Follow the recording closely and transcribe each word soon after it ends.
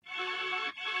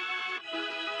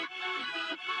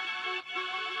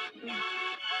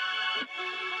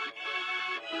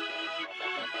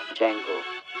Django.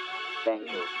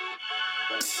 Django.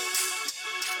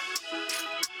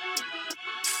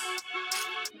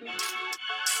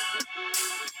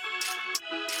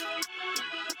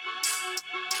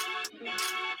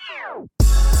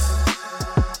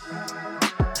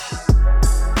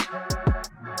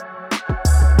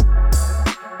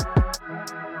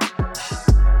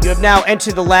 You have now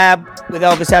entered the lab with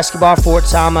Elvis Escobar, Fort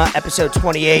Sama, episode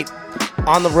 28.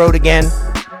 On the road again,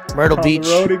 Myrtle Beach.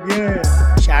 On the road again.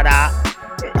 Shout out.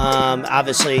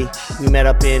 Obviously, we met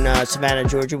up in Savannah,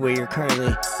 Georgia, where you're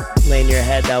currently laying your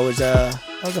head. That was a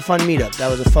fun meetup. That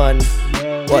was a fun,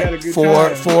 we had a good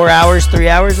time. 4 hours, 3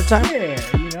 hours of time? Yeah,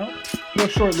 a little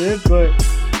short-lived, but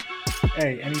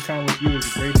hey, anytime with you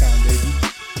is a great time, baby.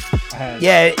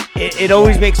 Yeah, it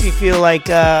always makes me feel like,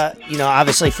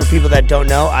 obviously for people that don't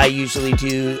know, I usually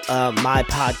do my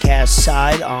podcast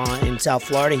side in South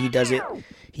Florida. He does it.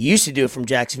 He used to do it from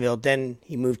Jacksonville. Then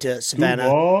he moved to Savannah.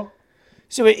 Duval.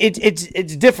 So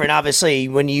it's different, obviously,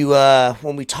 when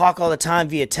we talk all the time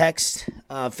via text,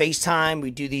 FaceTime. We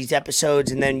do these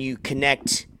episodes, and then you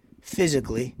connect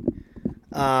physically.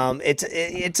 It's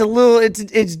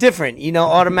different.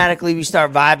 Automatically we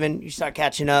start vibing. You start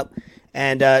catching up.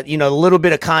 And, the little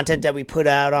bit of content that we put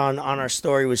out on our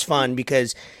story was fun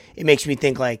because it makes me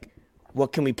think, like,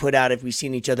 what can we put out if we've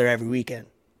seen each other every weekend?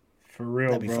 For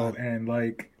real, bro. Fun.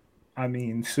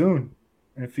 And, soon,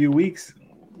 in a few weeks,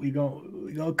 we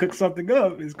gonna cook something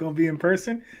up. It's going to be in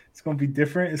person. It's going to be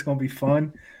different. It's going to be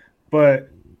fun.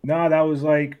 But, no, that was,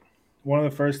 like, one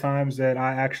of the first times that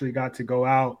I actually got to go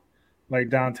out, like,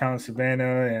 downtown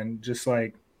Savannah and just,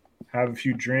 like, have a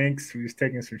few drinks. We was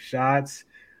taking some shots.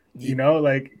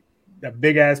 Like that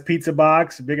big ass pizza,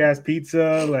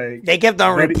 like they kept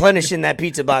on replenishing that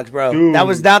pizza box, bro. Dude, that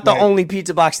was not the only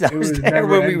pizza box that was there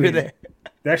when we were there.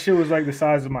 That shit was like the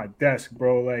size of my desk,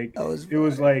 bro. Like it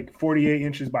was like 48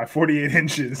 inches by 48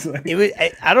 inches. Like,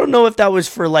 I don't know if that was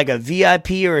for like a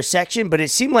VIP or a section, but it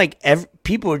seemed like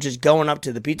people were just going up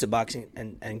to the pizza box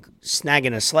and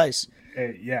snagging a slice.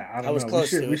 Hey, yeah, I was know.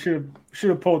 Close we should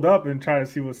have pulled up and tried to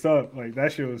see what's up. Like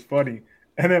that shit was funny.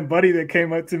 And then buddy that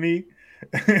came up to me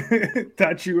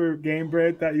thought you were Game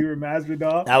Bread, thought you were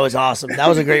Masvidal. That was awesome. That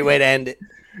was a great way to end it.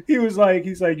 He's like,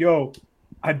 yo,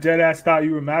 I dead ass thought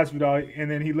you were Masvidal. And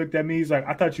then he looked at me. He's like,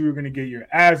 I thought you were going to get your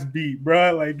ass beat,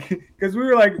 bro. Like, because we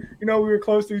were like, we were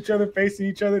close to each other, facing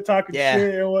each other, talking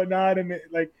shit and whatnot. And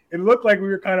it looked like we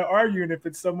were kind of arguing if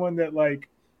it's someone that like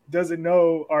doesn't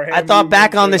know our hand. I thought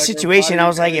back on the situation. I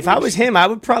was like, if I was him, I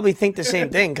would probably think the same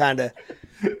thing, kind of.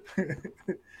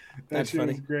 That shit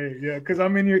was great, yeah. Because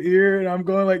I'm in your ear and I'm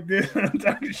going like this. And I'm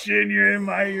talking shit, and you're in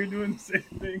my ear doing the same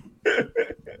thing.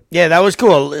 Yeah, that was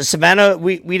cool. Savannah,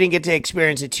 we didn't get to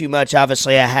experience it too much.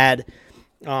 Obviously, I had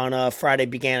on Friday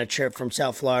began a trip from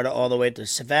South Florida all the way to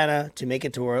Savannah to make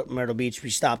it to Myrtle Beach. We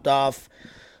stopped off.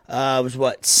 It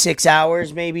was 6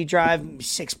 hours maybe drive,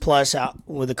 6+ out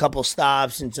with a couple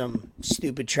stops and some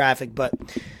stupid traffic. But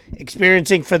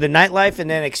experiencing for the nightlife and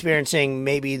then experiencing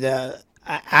maybe the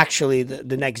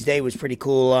next day was pretty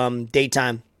cool.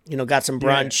 Daytime, got some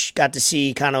brunch, got to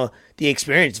see kind of the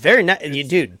experience. Very nice,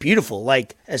 dude. Beautiful.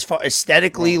 Like as far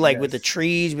aesthetically, with the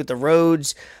trees, with the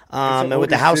roads, and with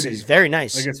the houses. City. Very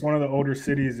nice. Like it's one of the older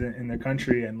cities in the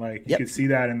country, and like you can see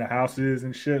that in the houses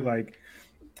and shit. Like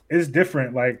it's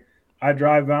different. Like I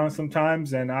drive down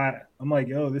sometimes, and I'm like,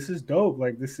 yo, this is dope.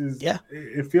 Like this is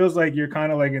It feels like you're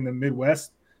kind of like in the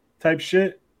Midwest type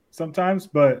shit sometimes,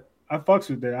 but I fucks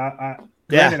with it.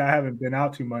 Granted, I haven't been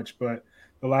out too much, but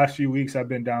the last few weeks I've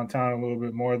been downtown a little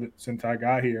bit more since I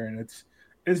got here, and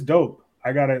it's dope.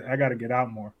 I gotta get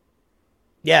out more.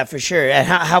 Yeah, for sure. And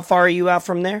how far are you out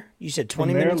from there? You said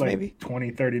 20 minutes, like maybe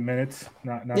 20, 30 minutes.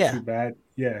 Not too bad.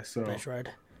 Yeah. So nice ride.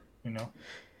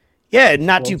 Yeah,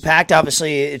 not too packed.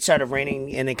 Obviously, it started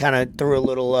raining, and it kind of threw a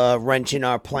little wrench in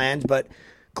our plans, but.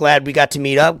 Glad we got to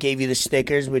meet up. Gave you the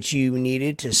stickers, which you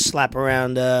needed to slap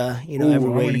around.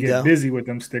 Everywhere you go. Get busy with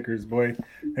them stickers, boy.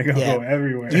 They gonna go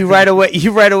everywhere. You right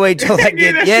away told that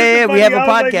kid, yeah, we have a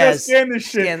podcast. Like, scan this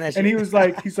shit. And he's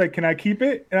like, can I keep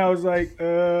it? And I was like,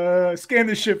 scan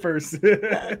this shit first.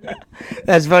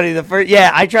 That's funny.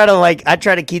 I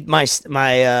try to keep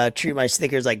treat my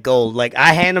stickers like gold. Like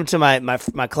I hand them to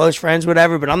my close friends,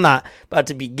 whatever. But I'm not about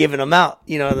to be giving them out.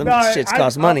 Shits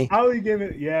cost money. I only give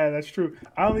it. Yeah, that's true.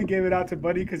 I only gave it out to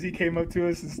Buddy because he came up to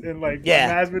us and like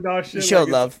Masvidal shit. You showed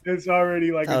love. It's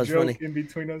already like a joke funny. In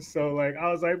between us. So like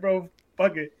I was like, bro,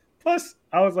 fuck it. Plus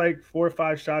I was like 4 or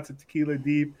 5 shots of tequila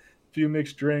deep, a few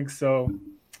mixed drinks. So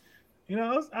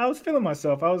I was feeling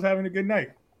myself. I was having a good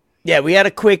night. Yeah, we had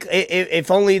a quick.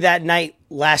 If only that night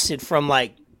lasted from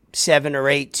like 7 or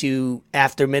 8 to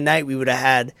after midnight, we would have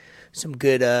had some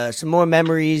good, some more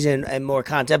memories and more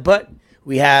content. But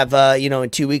we have, in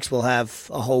 2 weeks we'll have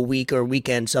a whole week or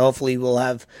weekend. So hopefully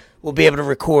we'll be able to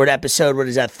record episode. What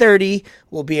is that? 30.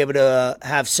 We'll be able to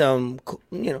have some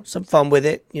fun with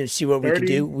it. See what 30, we can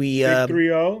do. We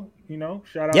 3-0.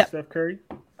 Shout out Steph Curry.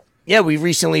 Yeah, we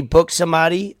recently booked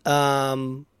somebody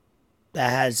that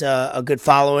has a good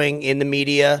following in the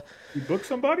media. You booked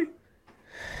somebody?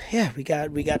 Yeah, we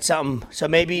got something. So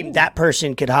maybe that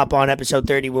person could hop on episode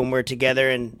 30 when we're together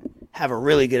and have a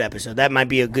really good episode. That might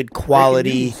be a good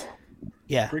quality,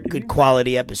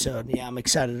 quality episode. Yeah, I'm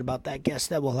excited about that guest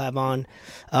that we'll have on.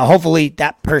 Hopefully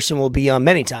that person will be on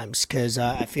many times because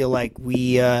I feel like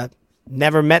we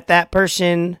never met that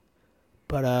person,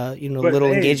 but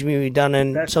little engagement we've done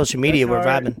in social media, we're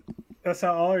vibing. That's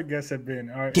how all our guests have been.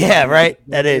 Yeah, right.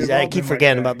 That is. I keep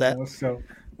forgetting about that. So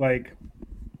like.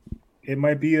 It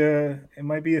might be a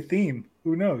theme.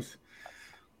 Who knows?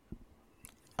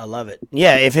 I love it.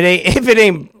 Yeah, if it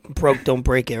ain't broke, don't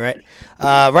break it. Right.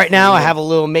 Right now, I have a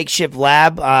little makeshift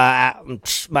lab.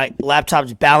 My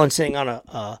laptop's balancing on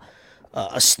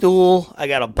a stool. I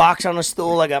got a box on a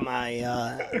stool. I got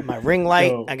my ring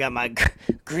light. I got my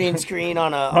green screen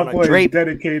on a drape.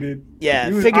 Dedicated.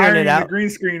 Yeah, figuring it out. The green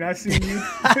screen. I see you.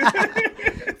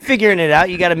 Figuring it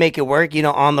out. You got to make it work.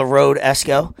 On the road,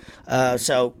 Esco.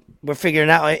 So. We're figuring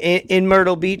out in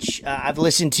Myrtle Beach. I've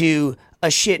listened to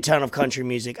a shit ton of country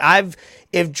music.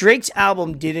 If Drake's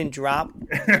album didn't drop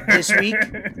this week,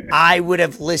 I would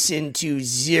have listened to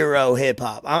zero hip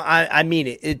hop. I mean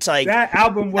it. It's like that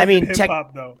album wasn't hip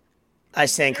hop though. I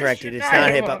stand corrected. It's not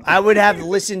hip hop. I would have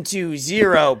listened to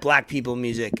zero black people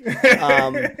music.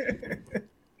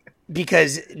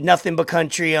 Because nothing but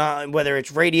country, whether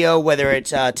it's radio, whether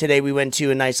it's today we went to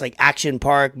a nice like action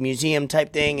park museum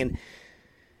type thing, and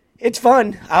it's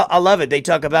fun. I love it. They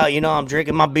talk about, I'm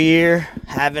drinking my beer,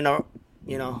 having a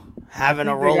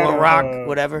roll of rock,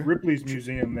 whatever. Ripley's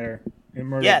Museum there in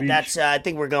Myrtle Beach. That's. I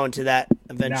think we're going to that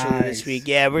eventually this week.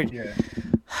 Yeah,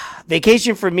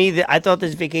 vacation for me. I thought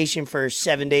this vacation for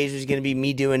 7 days was going to be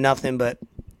me doing nothing, but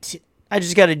I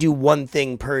just got to do one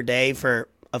thing per day for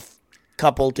a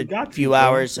couple to few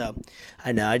hours. So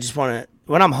I know. I just want to.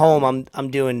 When I'm home,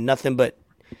 I'm doing nothing but.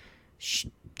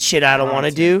 Shit I don't want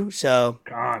to do, so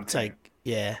it's like,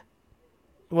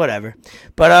 whatever.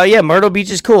 But Myrtle Beach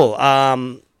is cool.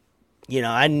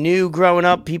 I knew growing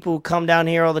up people come down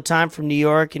here all the time from New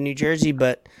York and New Jersey,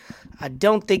 but I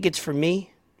don't think it's for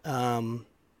me.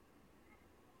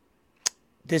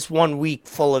 This 1 week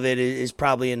full of it is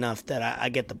probably enough that I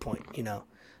get the point,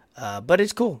 But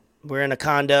it's cool. We're in a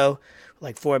condo,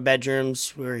 like 4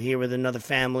 bedrooms. We're here with another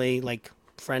family, like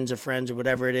friends of friends or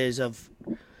whatever it is of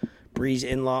Bree's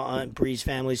in-law, Bree's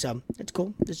family, so it's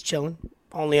cool. Just chilling.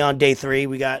 Only on day 3.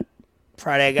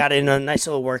 Friday I got in a nice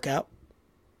little workout.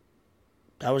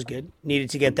 That was good. Needed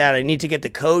to get that. I need to get the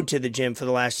code to the gym for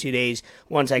the last 2 days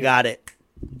once I got it.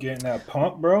 Getting that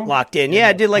pump, bro? Locked in. Yeah,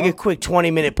 I did like a quick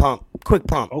 20-minute pump. Quick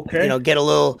pump. Okay. Get a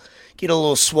little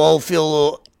swole, feel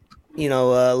a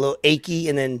little achy,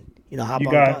 and then, hop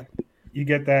on. You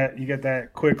get that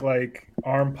quick like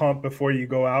arm pump before you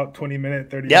go out, 20-minute,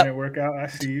 30-minute workout. I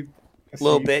see you. A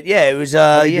little bit, yeah. It was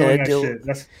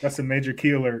that's a major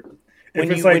key alert.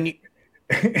 If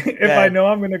I know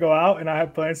I'm gonna go out and I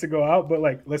have plans to go out, but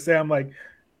like let's say I'm like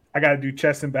I gotta do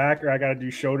chest and back or I gotta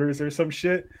do shoulders or some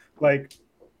shit. Like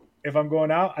if I'm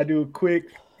going out, I do a quick,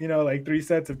 like 3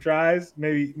 sets of tries,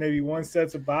 maybe 1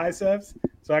 set of biceps,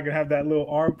 so I can have that little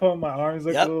arm pump. My arms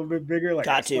look a little bit bigger. Like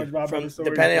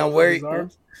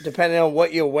depending on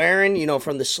what you're wearing,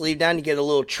 from the sleeve down, you get a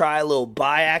little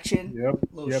bi action. Yep.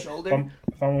 Shoulder.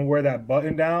 If I'm gonna wear that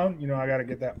button down, I gotta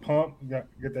get that pump,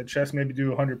 get that chest. Maybe do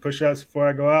 100 push-ups before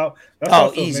I go out.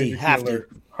 That's easy. Have to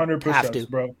 100 push-ups,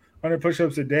 bro. 100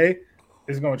 push-ups a day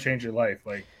is gonna change your life.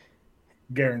 Like.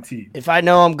 Guaranteed. If I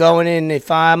know I'm going in,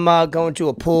 if I'm going to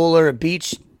a pool or a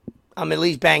beach, I'm at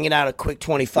least banging out a quick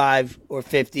 25 or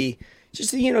 50. Just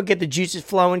to, get the juices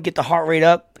flowing, get the heart rate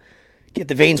up, get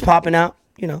the veins popping out,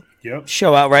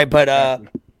 show out, right? But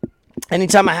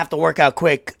anytime I have to work out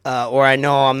quick or I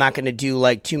know I'm not going to do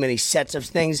like too many sets of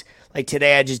things, like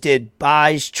today I just did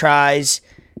bis, tries,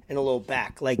 and a little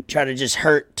back. Like try to just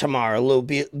hurt tomorrow,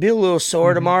 be a little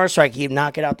sore tomorrow so I can keep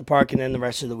knock it out the park, and then the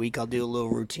rest of the week I'll do a little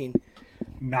routine.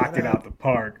 Knock it out the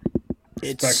park.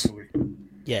 Respectfully.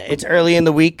 It's early in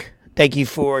the week. Thank you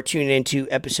for tuning into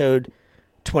episode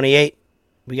 28.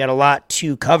 We got a lot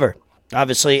to cover.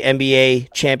 Obviously,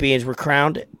 NBA champions were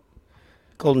crowned.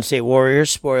 Golden State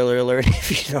Warriors. Spoiler alert if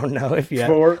you don't know, if you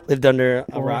have lived under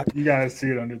a rock. You guys see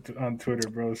it on Twitter,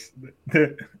 bros.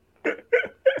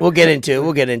 We'll get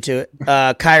into it.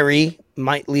 Kyrie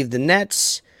might leave the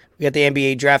Nets. We got the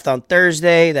NBA draft on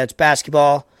Thursday. That's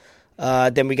basketball.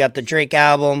 Then we got the Drake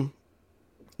album.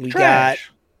 We got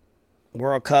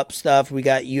World Cup stuff. We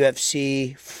got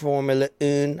UFC, Formula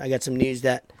 1. I got some news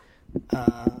that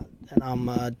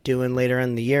I'm doing later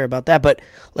in the year about that. But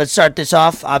let's start this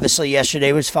off. Obviously,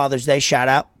 yesterday was Father's Day. Shout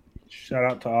out. Shout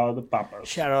out to all the poppers.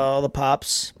 Shout out to all the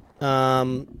pops.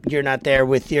 You're not there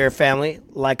with your family,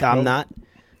 like I'm not.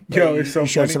 Yo, it's so funny. You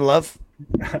showed some love.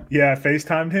 Yeah, I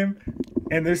FaceTimed him,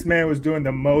 and this man was doing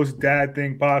the most dad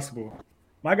thing possible.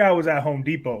 My guy was at Home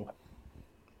Depot.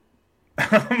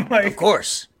 I'm like, of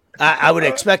course. I would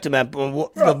expect him at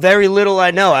the very little I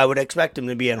know. I would expect him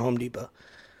to be at Home Depot.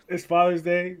 It's Father's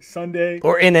Day, Sunday,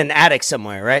 or in an attic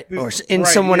somewhere, right? Or in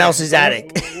someone else's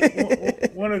attic.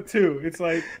 One or two. It's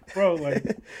like, bro,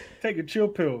 like, take a chill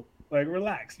pill, like,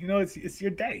 relax. You know, it's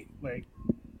your day. Like,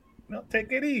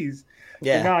 take it easy.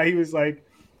 Yeah. But nah, he was like,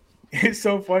 it's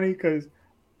so funny because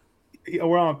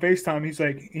we're on FaceTime. He's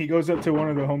like, he goes up to one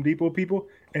of the Home Depot people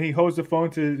and he holds the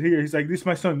phone to here. He's like, this is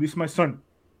my son. This is my son.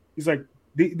 He's like,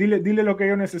 dile lo que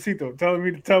yo necesito. Telling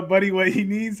me to tell Buddy what he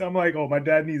needs. I'm like, oh, my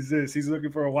dad needs this. He's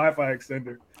looking for a Wi-Fi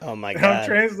extender. Oh, my God. And I'm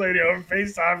translating on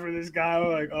FaceTime for this guy.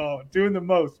 I'm like, oh, doing the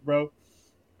most, bro.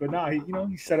 But nah, he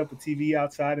set up a TV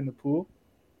outside in the pool.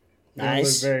 Nice. It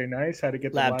was very nice. Had to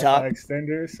get the laptop Wi-Fi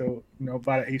extender. So,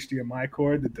 bought an HDMI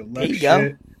cord, the deluxe shit.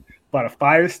 Go. Bought a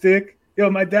Fire Stick. Yo,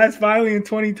 my dad's finally in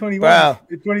 2021. Bro.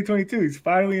 In 2022. He's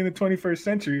finally in the 21st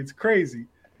century. It's crazy.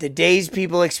 The days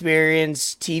people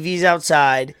experience TVs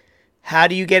outside. How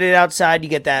do you get it outside? You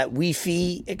get that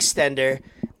Wi-Fi extender.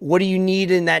 What do you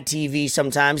need in that TV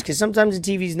sometimes? Because sometimes the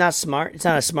TV is not smart. It's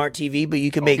not a smart TV, but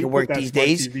you can make it work these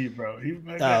days. TV, bro.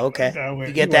 Okay.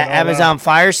 You get that Amazon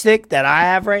Fire Stick that I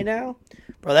have right now?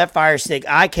 Bro, that Fire Stick,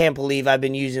 I can't believe I've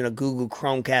been using a Google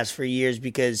Chromecast for years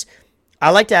because I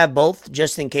like to have both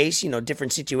just in case,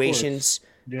 different situations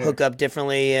hook up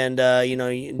differently and,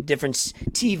 different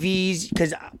TVs.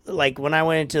 Because, like, when I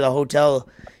went into the hotel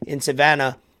in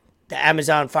Savannah, the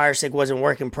Amazon Fire Stick wasn't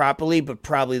working properly, but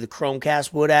probably the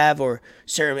Chromecast would have, or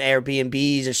certain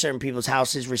Airbnbs or certain people's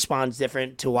houses responds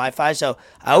different to Wi-Fi. So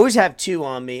I always have two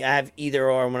on me. I have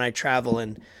either or when I travel,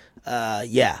 and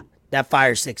that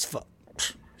Fire Stick's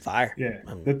fire. Yeah.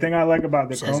 The thing I like about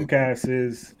the Chromecast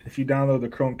is if you download the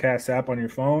Chromecast app on your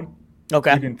phone,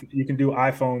 okay, you can do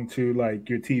iPhone to like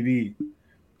your TV.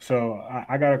 So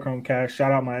I got a Chromecast.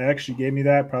 Shout out my ex. She gave me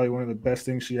that. Probably one of the best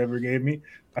things she ever gave me.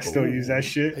 I still use that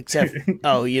shit. Except for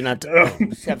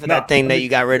that thing that you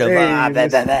got rid of.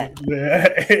 That.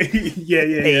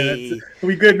 Yeah.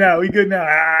 We good now. A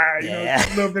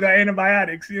little bit of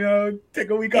antibiotics. Take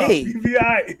a week off. You be all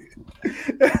right.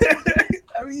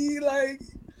 I mean, like.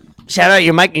 Shout out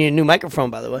your new microphone,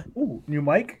 by the way. Ooh, new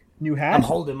mic, new hat. I'm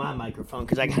holding my microphone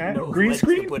because I got no green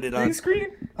screen. To put it on. Green screen.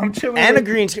 I'm chilling. And a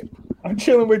green screen. I'm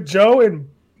chilling with Joe and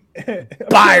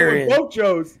Byron. Both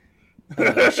Joes.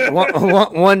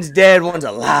 One's dead, one's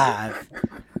alive.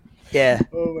 Yeah.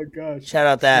 Oh my gosh. Shout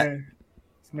out that.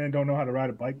 This man don't know how to ride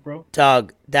a bike, bro.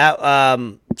 Dog.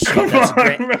 It's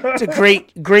a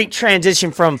great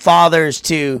transition from fathers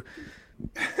to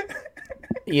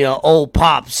old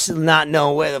pops not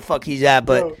knowing where the fuck he's at.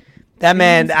 But that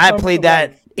man, I played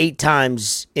that 8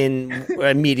 times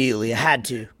immediately. I had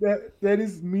to. That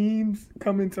is memes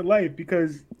coming to life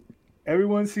because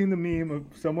everyone's seen the meme of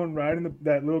someone riding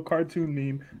that little cartoon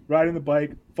meme, riding the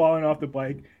bike, falling off the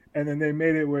bike, and then they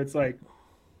made it where it's like,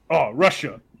 oh,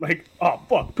 Russia. Like, oh,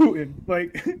 fuck, Putin.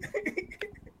 Like,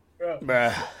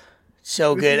 bruh.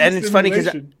 So good. And it's funny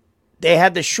because they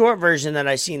had the short version that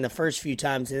I seen the first few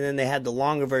times, and then they had the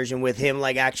longer version with him,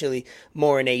 like, actually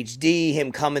more in HD,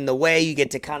 him coming the way. You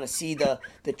get to kind of see the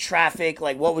traffic,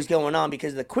 like, what was going on.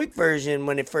 Because the quick version,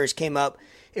 when it first came up,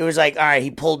 it was like, all right,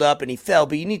 he pulled up and he fell,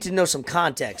 but you need to know some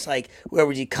context. Like, where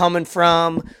was he coming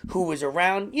from? Who was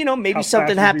around? Maybe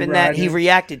something happened that he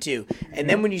reacted to. And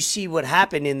then when you see what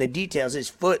happened in the details, his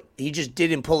foot, he just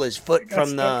didn't pull his foot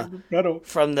from the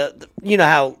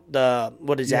how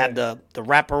have the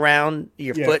wrap around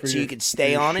your foot so you could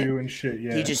stay on it. And shit,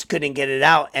 yeah. He just couldn't get it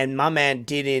out, and my man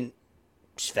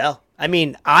just fell. I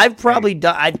mean, I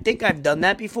think I've done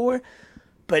that before.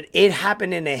 But it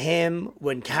happened into him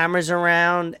when cameras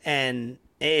around, and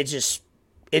it just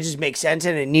makes sense,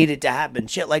 and it needed to happen.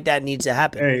 Shit like that needs to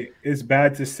happen. Hey, it's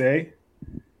bad to say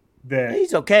that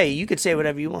he's okay. You could say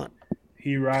whatever you want.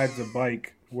 He rides a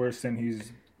bike worse than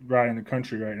he's riding the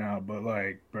country right now. But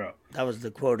like, bro, that was the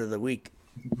quote of the week.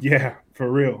 Yeah, for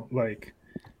real. Like,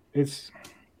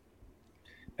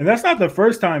 and that's not the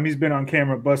first time he's been on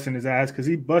camera busting his ass because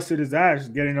he busted his ass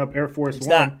getting up Air Force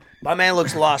One. My man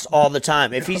looks lost all the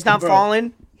time. If he's not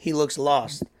falling, he looks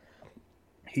lost.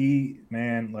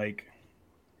 like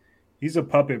he's a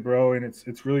puppet, bro, and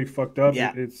it's really fucked up.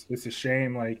 Yeah. It's a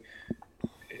shame. Like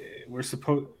we're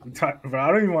supposed to talk, but I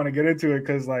don't even want to get into it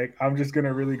because like I'm just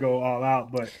gonna really go all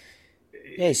out. But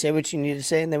hey, say what you need to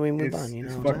say, and then we move on.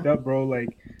 It's fucked up, bro. Like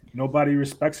nobody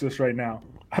respects us right now.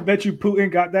 I bet you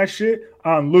Putin got that shit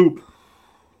on loop.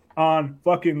 On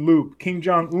fucking loop. Kim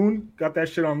Jong-un got that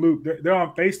shit on loop. They're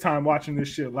on FaceTime watching this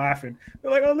shit laughing.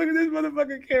 They're like, oh, look at this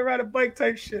motherfucker can't ride a bike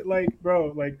type shit. Like,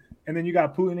 bro, like, and then you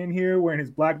got Putin in here wearing his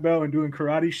black belt and doing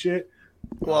karate shit.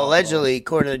 Well, allegedly,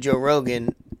 according to Joe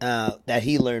Rogan, that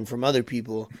he learned from other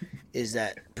people is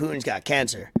that Putin's got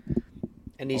cancer.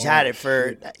 And he's had it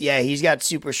for, he's got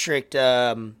super strict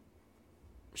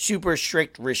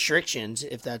restrictions,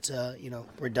 if that's,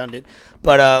 redundant.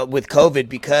 But with COVID,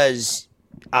 because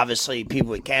obviously people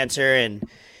with cancer and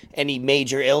any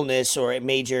major illness or a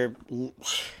major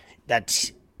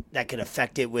that could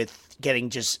affect it with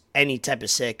getting just any type of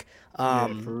sick. For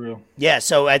real. Yeah,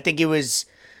 so I think it was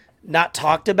not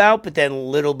talked about, but then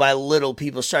little by little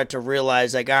people start to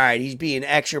realize, like, all right, he's being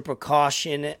extra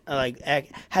precaution,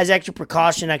 has extra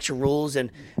precaution, extra rules, and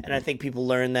I think people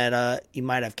learn that he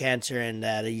might have cancer and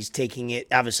that he's taking it.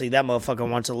 Obviously, that motherfucker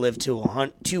wants to live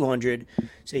to 200,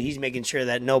 so he's making sure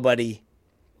that nobody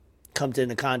comes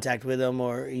into contact with him,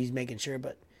 or he's making sure.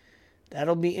 But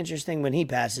that'll be interesting when he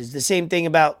passes. The same thing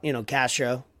about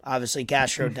Castro. Obviously,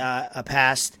 Castro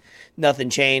passed. Nothing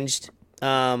changed.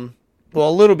 Well, a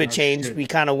little bit changed. Shit. We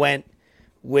kind of went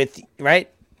with right.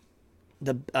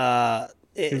 What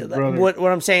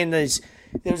I'm saying is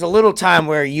there was a little time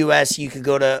where U.S. you could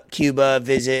go to Cuba,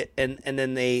 visit, and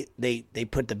then they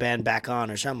put the ban back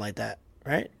on or something like that.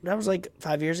 Right? That was like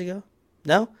 5 years ago.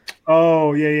 No?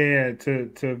 Oh, yeah.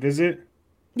 To visit?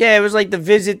 Yeah, it was like the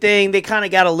visit thing. They kind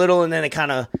of got a little, and then it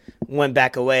kind of went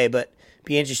back away. But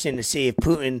be interesting to see if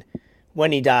Putin,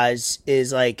 when he dies,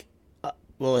 is like,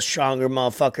 a stronger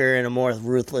motherfucker and a more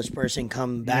ruthless person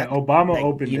come back. Yeah, Obama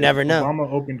opened You never know.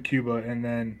 Obama opened Cuba, and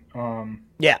then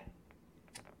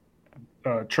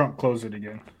Trump closed it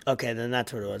again. Okay, then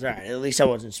that's what it was. All right, at least I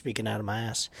wasn't speaking out of my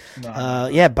ass.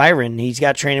 No. Byron, he's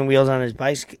got training wheels on his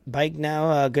bike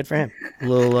now. Good for him.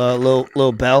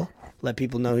 Little bell, let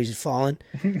people know he's falling.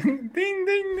 Ding, ding,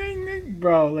 ding, ding,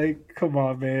 bro. Like, come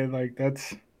on, man. Like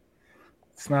it's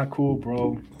not cool,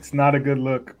 bro. It's not a good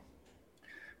look.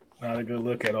 Not a good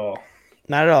look at all.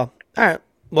 Not at all. All right.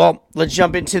 Well, let's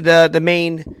jump into the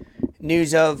main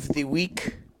news of the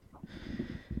week.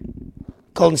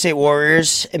 Golden State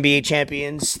Warriors, NBA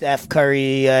champions, Steph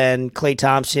Curry and Klay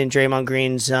Thompson, Draymond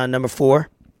Green's number 4.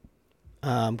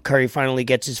 Curry finally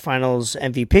gets his finals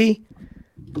MVP.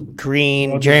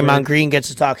 Draymond Green gets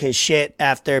to talk his shit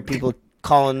after people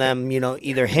calling them,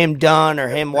 either him done or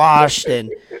him washed,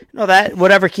 and that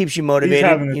whatever keeps you motivated.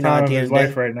 He's having the time of his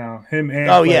life right now. Him and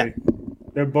Klay,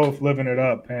 they're both living it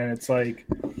up, and it's like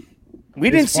we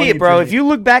didn't see it, bro. If you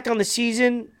look back on the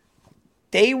season,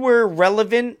 they were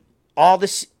relevant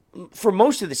for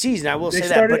most of the season. I will say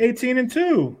that they started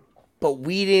 18-2, but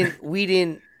we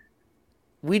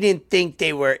didn't think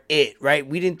they were it, right?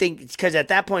 We didn't think, because at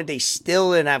that point they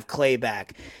still didn't have Klay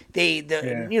back.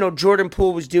 Jordan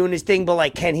Poole was doing his thing, but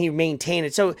like, can he maintain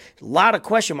it? So a lot of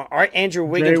question mark. Andrew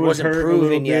Wiggins wasn't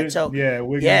proven yet. So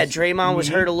Draymond was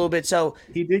hurt a little bit. So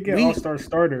he did get All-Star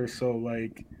starters. So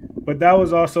like, but that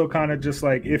was also kind of just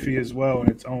like iffy as well in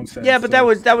its own sense. Yeah, but that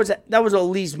was at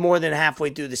least more than halfway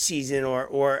through the season,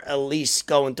 or at least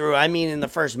going through. I mean, in the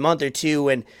first month or two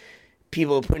when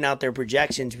people were putting out their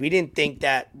projections, we didn't think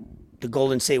that the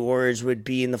Golden State Warriors would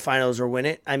be in the finals or win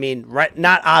it. I mean, right?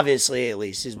 Not obviously, at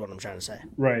least, is what I'm trying to say.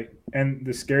 Right. And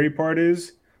the scary part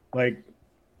is, like,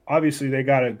 obviously they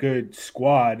got a good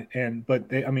squad, but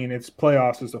it's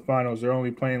playoffs, it's the finals. They're only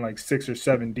playing like 6 or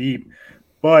 7 deep,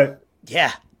 but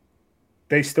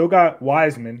they still got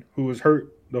Wiseman, who was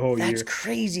hurt the whole year. That's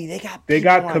crazy. They got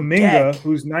Kuminga,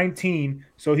 who's 19,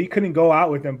 so he couldn't go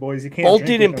out with them boys. He can't. Both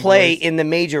didn't play in the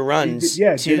major runs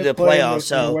to the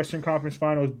playoffs. In the Western Conference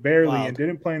Finals barely, and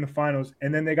didn't play in the finals.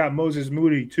 And then they got Moses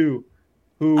Moody too,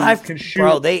 who can shoot.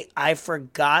 Bro, I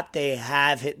forgot they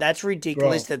have it. That's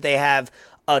ridiculous that they have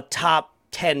a top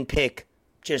 10 pick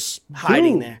just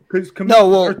hiding there. Because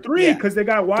they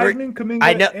got Wiseman,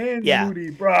 Kuminga, and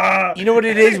Moody, bro. You know what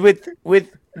it is with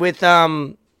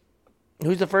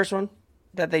who's the first one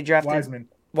that they drafted?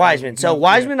 Wiseman. So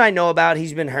Wiseman, I know about.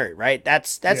 He's been hurt, right?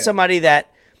 That's somebody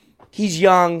that he's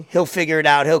young. He'll figure it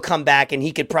out. He'll come back, and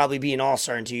he could probably be an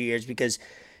all-star in 2 years because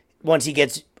once he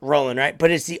gets rolling, right?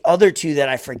 But it's the other two that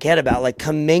I forget about, like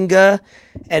Kuminga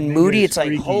and Moody. It's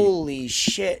like, holy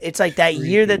shit. It's like that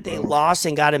year that they lost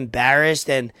and got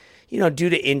embarrassed, and due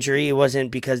to injury, it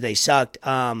wasn't because they sucked.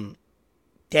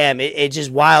 damn, it's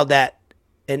just wild that,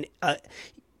 and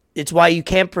it's why you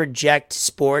can't project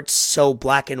sports so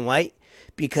black and white,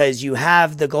 because you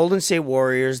have the Golden State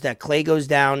Warriors that Klay goes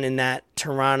down in that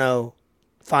Toronto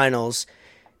finals.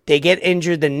 They get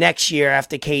injured the next year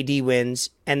after KD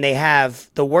wins, and they have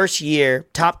the worst year,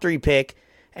 top 3 pick,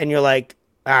 and you're like,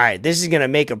 all right, this is going to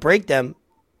make or break them.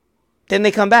 Then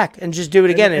they come back and just do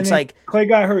it again. And it's like Klay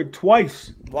got hurt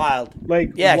twice. Wild.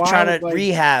 Like, yeah, wild, trying to like,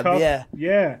 rehab. tough, yeah.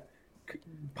 Yeah.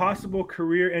 Possible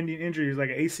career-ending injuries like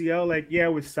ACL, like, yeah,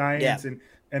 with science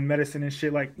and medicine and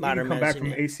shit. Like, modern you can come back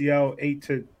from ACL 8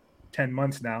 to 10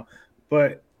 months now.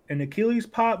 But an Achilles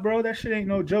pop, bro, that shit ain't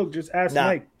no joke. Just ask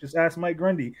Mike. Just ask Mike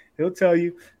Grundy. He'll tell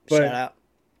you. But, shout out.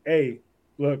 Hey,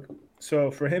 look,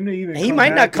 so for him to even he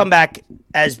might not come back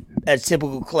as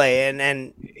typical Klay,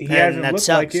 and he hasn't looked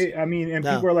like it. I mean, and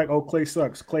people are like, "Oh, Klay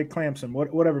sucks. Klay clamps him.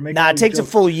 Whatever." It takes a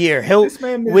full year. This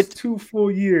man missed 2 full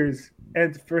years,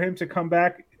 and for him to come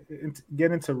back and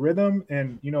get into rhythm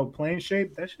and playing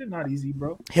shape, that shit not easy,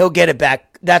 bro. He'll get it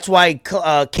back. That's why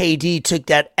KD took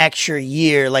that extra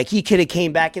year. Like, he could have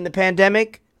came back in the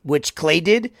pandemic, which Klay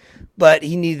did, but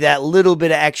he needed that little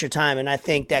bit of extra time. And I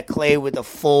think that Klay with a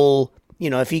full,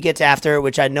 if he gets after it,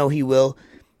 which I know he will,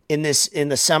 in the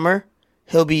summer,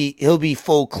 he'll be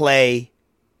full Klay,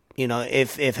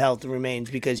 if health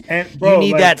remains, because you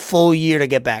need that full year to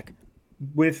get back.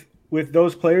 With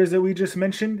those players that we just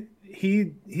mentioned,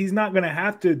 he's not going to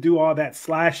have to do all that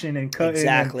slashing and cutting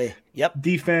exactly.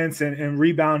 Defense and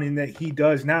rebounding that he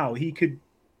does now. He could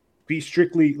be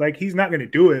strictly, like, he's not going to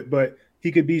do it, but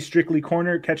he could be strictly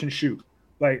corner, catch and shoot.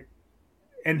 Like,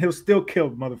 and he'll still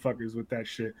kill motherfuckers with that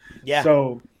shit. Yeah.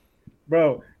 So,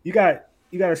 bro, you got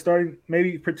a starting,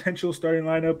 maybe potential starting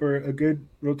lineup or a good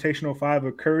rotational 5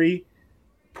 of Curry,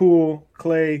 Poole,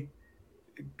 Klay,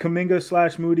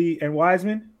 Kuminga / Moody, and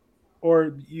Wiseman.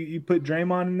 Or you put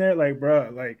Draymond in there, like,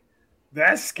 bro, like,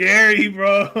 that's scary,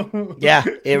 bro. Yeah,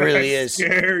 it really is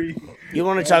scary. You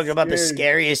want to talk about the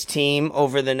scariest team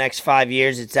over the next 5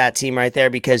 years? It's that team right there,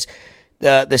 because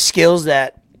the skills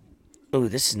that,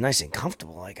 this is nice and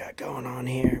comfortable I got going on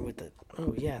here with the.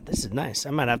 Oh yeah, this is nice.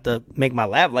 I might have to make my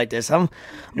lab like this. I'm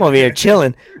over here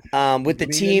chilling. With the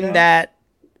team that,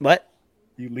 what?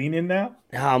 You leaning now?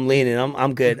 No, I'm leaning.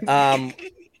 I'm good.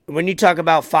 When you talk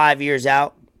about 5 years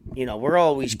out, we're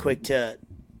always quick to,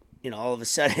 all of a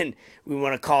sudden we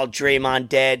want to call Draymond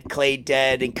dead, Klay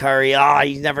dead, and Curry,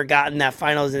 he's never gotten that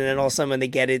finals. And then all of a sudden when they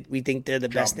get it, we think they're the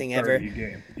best thing ever.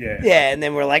 Yeah, and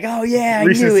then we're like, oh, yeah, I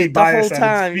knew it the whole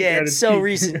time. Yeah, it's so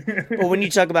recent. But when you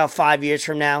talk about 5 years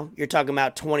from now, you're talking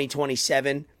about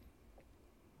 2027.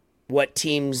 What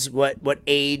teams, what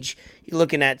age? You're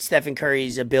looking at Stephen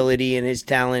Curry's ability and his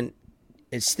talent.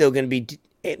 It's still going to be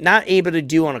not able to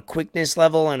do on a quickness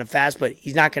level and a fast, but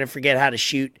he's not going to forget how to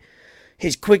shoot.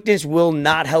 His quickness will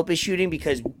not help his shooting,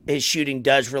 because his shooting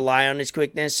does rely on his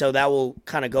quickness, so that will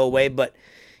kind of go away. But,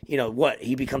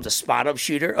 he becomes a spot-up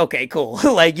shooter? Okay, cool.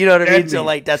 Like, you know what I mean? So,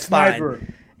 like, that's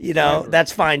fine.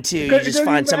 That's fine, too. You just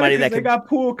find somebody that they got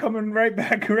Poole coming right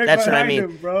back that's what I mean.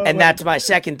 Him, bro. And that's my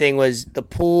second thing was the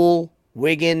Poole,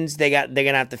 Wiggins, they're going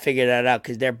to have to figure that out,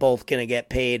 because they're both going to get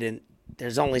paid, and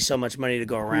there's only so much money to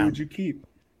go around. Who would you keep?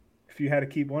 If you had to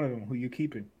keep one of them, who you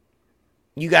keeping?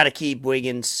 You got to keep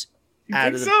Wiggins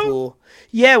out of the pool.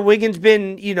 Yeah, Wiggins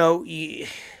been,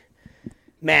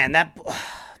 man, that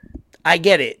I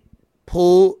get it.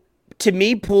 Poole, to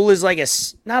me, Poole is like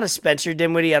not a Spencer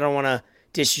Dinwiddie. I don't want to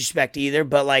disrespect either,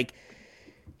 but like,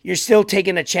 you're still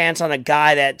taking a chance on a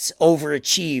guy that's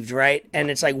overachieved, right? And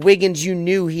it's like Wiggins, you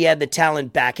knew he had the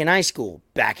talent back in high school,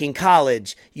 back in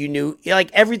college. You knew,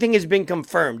 like, everything has been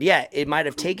confirmed. Yeah, it might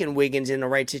have taken Wiggins in the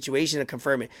right situation to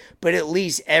confirm it, but at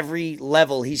least every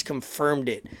level he's confirmed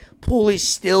it. Poole is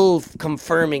still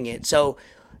confirming it. So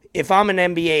if I'm an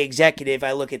NBA executive,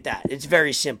 I look at that. It's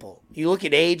very simple. You look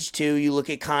at age, too. You look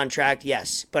at contract,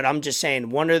 yes. But I'm just saying,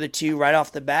 one or the two right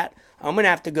off the bat, I'm going to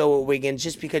have to go with Wiggins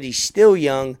just because he's still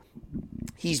young.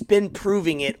 He's been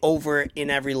proving it over in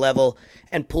every level,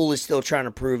 and Poole is still trying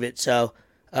to prove it. So,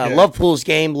 love Poole's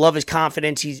game, love his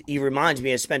confidence. He reminds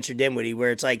me of Spencer Dinwiddie,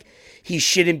 where it's like he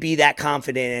shouldn't be that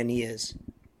confident, and he is.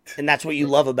 And that's what you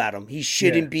love about him. He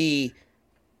shouldn't be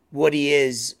what he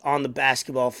is on the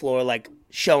basketball floor, like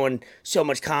showing so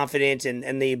much confidence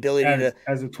and the ability to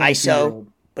as a ISO,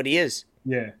 but he is.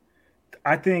 Yeah.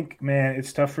 I think, man,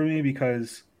 it's tough for me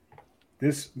because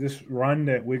this run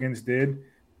that Wiggins did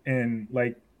in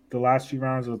like the last few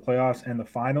rounds of the playoffs and the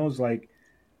finals, like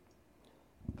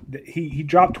he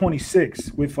dropped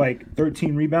 26 with like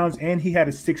 13 rebounds, and he had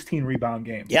a 16 rebound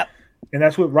game. Yep. And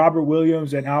that's with Robert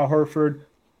Williams and Al Horford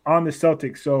on the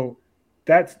Celtics. So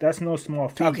that's no small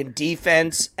feat. Talking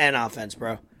defense and offense,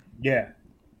 bro. Yeah,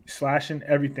 slashing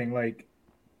everything. Like,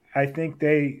 I think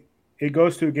it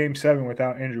goes to a game 7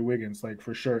 without Andrew Wiggins, like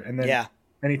for sure. And then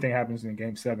anything happens in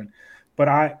game 7. But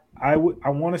I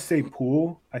want to say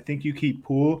Poole. I think you keep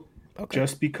Poole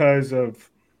just because of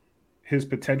his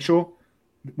potential.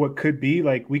 What could be,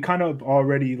 like, we kind of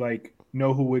already like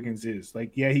know who Wiggins is.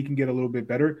 Like, yeah, he can get a little bit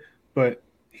better, but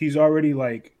he's already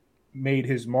like made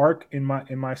his mark in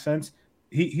my sense.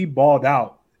 He balled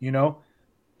out, you know.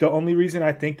 The only reason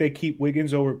I think they keep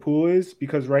Wiggins over Poole is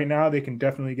because right now they can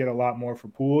definitely get a lot more for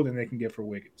Poole than they can get for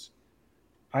Wiggins.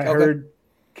 I heard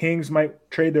Kings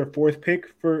might trade their 4th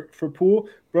pick for Poole.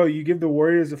 Bro, you give the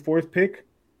Warriors a 4th pick?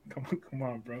 Come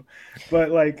on, bro.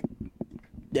 But like,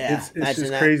 it's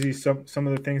just crazy. Some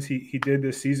of the things he did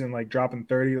this season, like dropping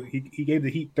 30. He gave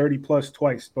the Heat 30 plus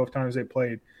twice, both times they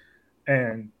played,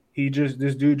 and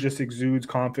this dude just exudes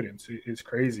confidence. It's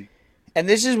crazy. And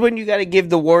this is when you got to give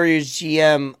the Warriors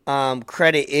GM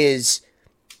credit. Is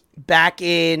back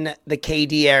in the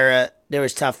KD era, there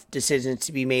was tough decisions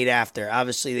to be made after.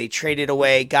 Obviously, they traded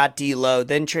away, got D'Lo,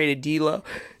 then traded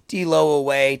D'Lo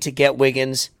away to get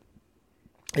Wiggins.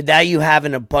 And now you have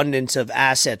an abundance of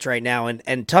assets right now,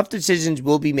 and tough decisions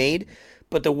will be made,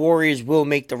 but the Warriors will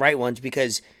make the right ones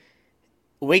because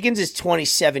Wiggins is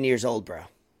 27 years old, bro.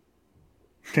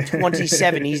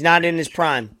 27. He's not in his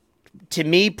prime. To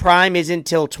me, prime isn't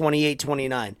till 28,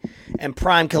 29, and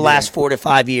prime can last 4 to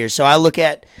 5 years. So I look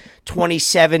at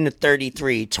 27 to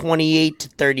 33, 28 to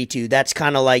 32. That's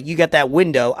kind of like you got that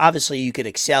window. Obviously, you could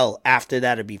excel after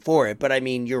that or before it, but I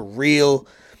mean, your real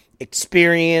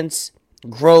experience,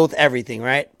 growth, everything,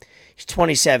 right? He's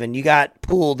 27. You got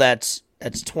Poole that's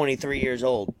 23 years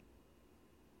old.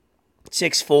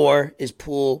 6'4" is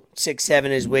Poole.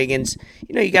 6'7" is Wiggins.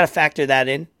 You know, you got to factor that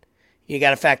in. You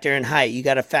got to factor in height. You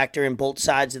got to factor in both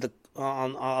sides of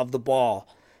the ball.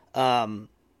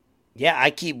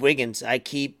 I keep Wiggins.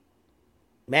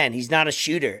 He's not a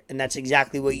shooter, and that's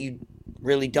exactly what you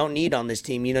really don't need on this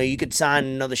team. You know, you could sign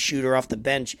another shooter off the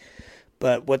bench,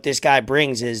 but what this guy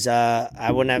brings is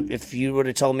I wouldn't have, if you would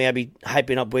have told me I'd be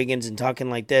hyping up Wiggins and talking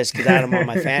like this because I had him on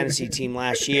my fantasy team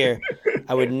last year,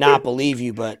 I would not believe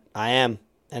you, but I am.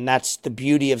 And that's the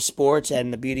beauty of sports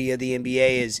and the beauty of the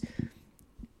NBA is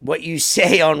what you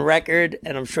say on record,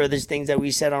 and I'm sure there's things that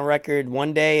we said on record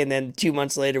one day, and then 2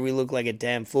 months later we look like a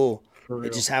damn fool.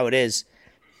 It's just how it is.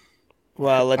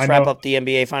 Well, let's wrap up the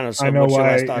NBA Finals. So I know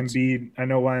why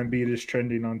Embiid is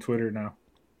trending on Twitter now.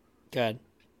 Good.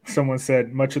 Someone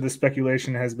said much of the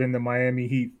speculation has been the Miami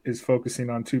Heat is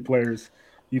focusing on 2 players,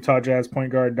 Utah Jazz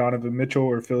point guard Donovan Mitchell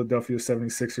or Philadelphia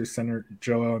 76ers center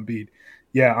Joel Embiid.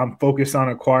 Yeah, I'm focused on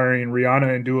acquiring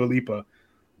Rihanna and Dua Lipa.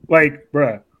 Like,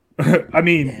 bruh. I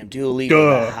mean, damn, Dua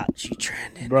Lipa, she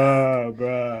trending.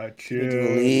 Bruh, chill.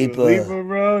 Dua Lipa,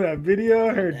 bro, that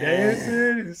video, her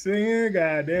dancing and singing,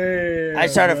 goddamn. I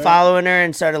started following her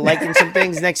and started liking some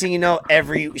things. Next thing you know,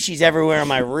 she's everywhere on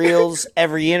my reels,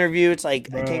 every interview. It's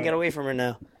like, I can't get away from her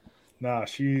now. Nah,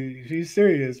 she's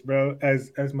serious, bro.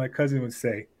 As my cousin would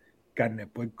say, carne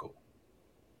puerco.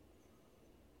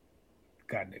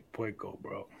 Carne puerco,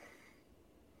 bro.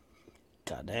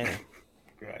 Goddamn.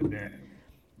 Goddamn.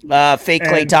 Fake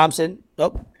Klay Thompson.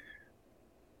 Oh.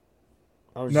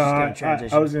 I was going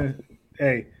to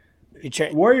hey.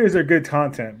 Warriors are good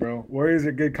content, bro. Warriors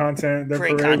are good content. Their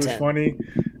Great parade content. was funny.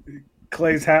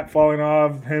 Klay's hat falling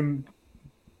off, him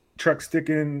truck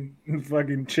sticking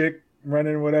fucking chick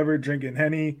running whatever, drinking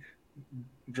Henny.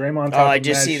 Draymond. I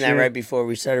just seen that right before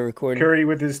we started recording. Curry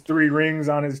with his 3 rings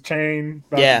on his chain.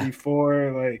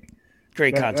 Before, like,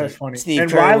 great content. That's funny. Steve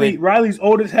and Curry Riley's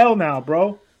old as hell now,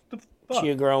 bro. She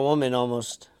a grown woman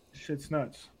almost. Shit's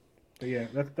nuts. But yeah,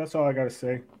 that's all I gotta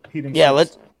say.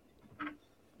 Let's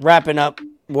wrapping up.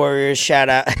 Warriors, shout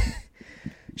out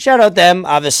them.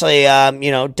 Obviously,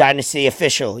 dynasty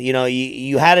official. You know,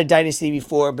 you had a dynasty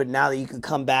before, but now that you can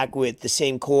come back with the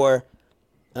same core,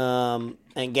 and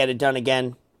get it done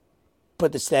again,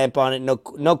 put the stamp on it.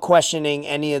 No questioning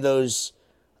any of those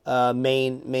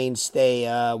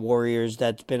mainstay Warriors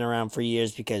that's been around for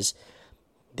years because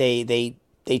they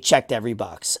checked every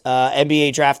box.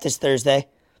 NBA draft this Thursday.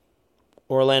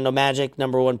 Orlando Magic,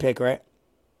 number 1 pick, right?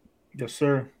 Yes,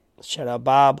 sir. Shout out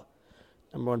Bob,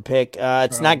 number 1 pick.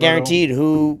 It's not guaranteed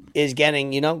who is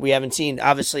getting, we haven't seen.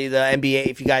 Obviously, the NBA,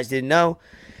 if you guys didn't know,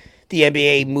 the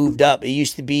NBA moved up. It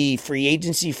used to be free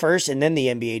agency first and then the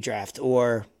NBA draft.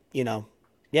 Or,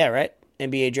 right?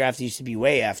 NBA draft used to be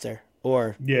way after.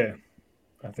 Yeah,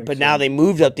 I think but now they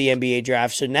moved up the NBA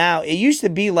draft. So now it used to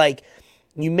be like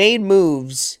you made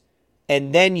moves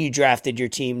and then you drafted your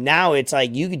team. Now it's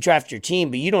like you could draft your team,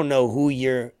 but you don't know who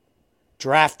you're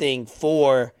drafting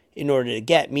for in order to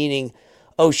get, meaning,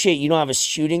 oh shit, you don't have a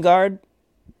shooting guard?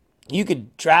 You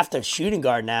could draft a shooting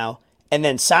guard now and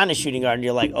then sign a shooting guard, and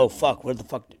you're like, oh fuck, what the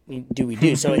fuck do we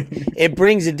do? So it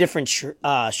brings a different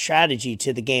strategy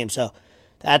to the game. So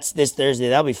that's this Thursday.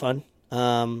 That'll be fun.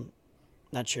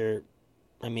 Not sure.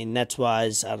 I mean,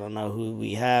 Nets-wise, I don't know who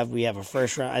we have. We have a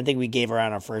first round. I think we gave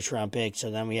around our first round pick, so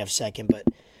then we have second. But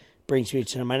brings me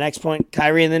to my next point: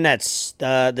 Kyrie and the Nets.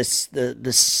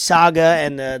 The saga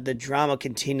and the drama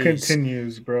continues.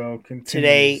 Continues, bro. Continues.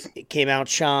 Today it came out.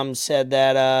 Shams said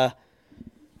that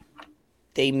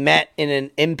they met in an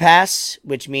impasse,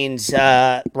 which means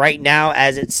right now,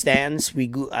 as it stands,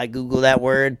 I Google that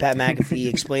word. Pat McAfee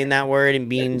explained that word. It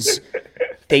means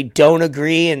they don't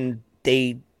agree and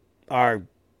they are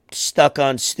stuck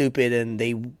on stupid and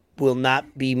they will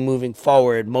not be moving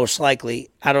forward, most likely.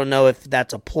 I don't know if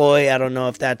that's a ploy. I don't know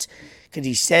if that's because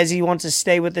he says he wants to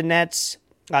stay with the Nets.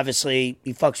 Obviously,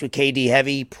 he fucks with KD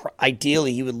heavy.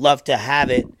 Ideally, he would love to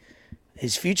have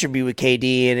his future be with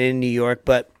KD and in New York.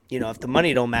 But, if the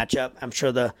money don't match up, I'm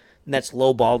sure the Nets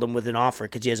lowballed him with an offer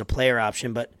because he has a player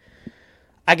option. But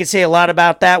I could say a lot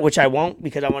about that, which I won't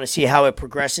because I want to see how it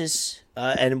progresses.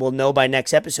 And we'll know by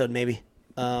next episode maybe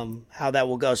how that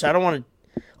will go. So I don't want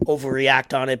to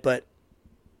overreact on it, but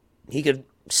he could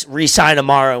re-sign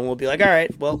tomorrow and we'll be like, all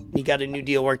right, well, he got a new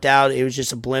deal worked out. It was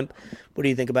just a blimp. What do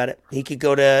you think about it? He could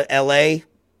go to L.A.,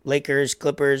 Lakers,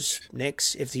 Clippers,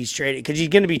 Knicks if he's traded. Because he's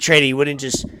going to be traded. He wouldn't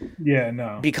just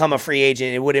become a free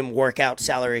agent. It wouldn't work out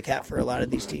salary cap for a lot of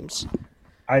these teams.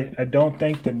 I don't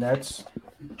think the Nets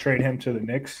trade him to the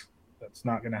Knicks. It's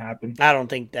not going to happen. I don't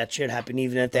think that should happen,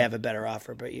 even if they have a better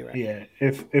offer. But you're right. Yeah,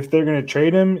 if they're going to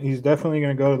trade him, he's definitely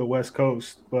going to go to the West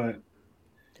Coast. But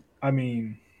I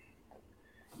mean,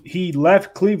 he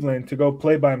left Cleveland to go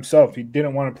play by himself. He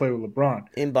didn't want to play with LeBron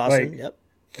in Boston. Yep.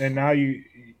 And now you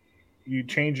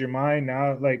change your mind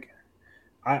now. Like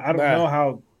I don't know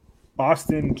how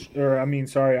Boston I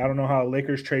don't know how a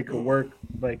Lakers trade could work.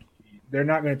 Like they're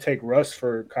not going to take Russ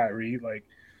for Kyrie. Like.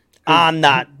 I'm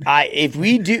not. If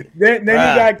we do, then you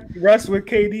got Russ with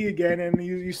KD again, and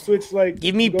you switch like.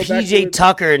 Give me PJ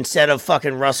Tucker instead of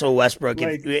fucking Russell Westbrook,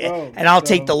 and I'll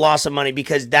take the loss of money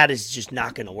because that is just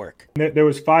not going to work. There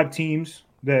was 5 teams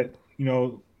that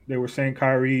they were saying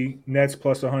Kyrie, Nets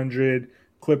plus 100,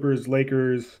 Clippers,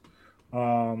 Lakers,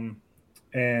 and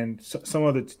some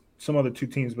other 2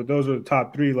 teams, but those are the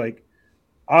top 3. Like,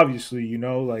 obviously,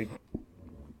 like.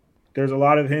 There's a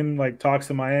lot of him like talks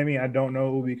to Miami. I don't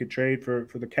know who we could trade for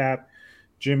the cap.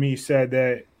 Jimmy said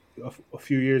that a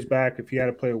few years back, if he had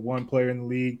to play with one player in the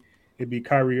league, it'd be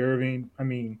Kyrie Irving. I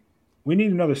mean, we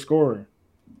need another scorer,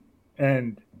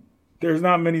 and there's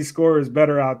not many scorers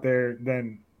better out there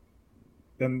than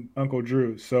Uncle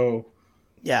Drew. So,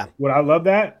 yeah, would I love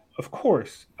that? Of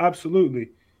course, absolutely.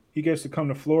 He gets to come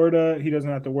to Florida. He doesn't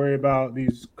have to worry about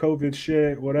these COVID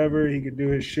shit, whatever. He could do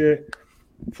his shit.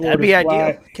 Florida's that'd be flat.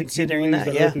 Ideal, considering that,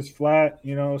 the earth is flat,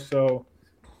 so,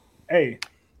 hey,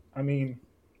 I mean,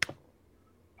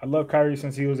 I love Kyrie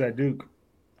since he was at Duke.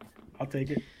 I'll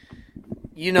take it.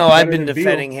 I've been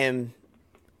defending him.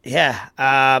 Yeah,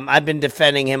 I've been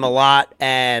defending him a lot,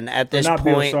 and at this point...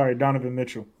 Beal, sorry, Donovan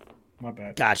Mitchell. My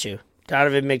bad. Got you.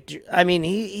 Donovan Mitchell. I mean,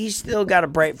 he's still got a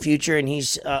bright future, and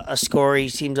he's a scorer. He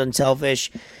seems unselfish.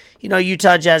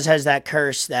 Utah Jazz has that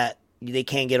curse that they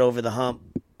can't get over the hump.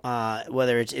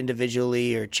 Whether it's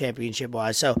individually or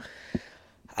championship-wise. So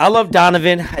I love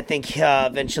Donovan. I think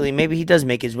eventually maybe he does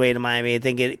make his way to Miami. I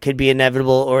think it could be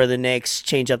inevitable, or the Knicks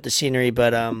change up the scenery.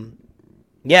 But,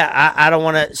 I don't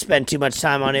want to spend too much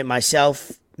time on it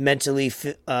myself, mentally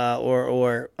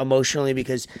or emotionally,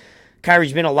 because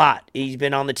Kyrie's been a lot. He's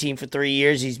been on the team for 3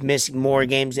 years. He's missed more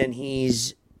games than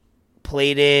he's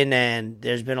played in, and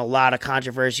there's been a lot of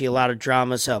controversy, a lot of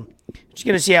drama. So just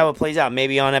going to see how it plays out.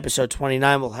 Maybe on episode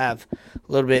 29 we'll have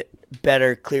a little bit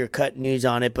better, clear-cut news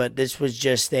on it. But this was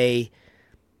just an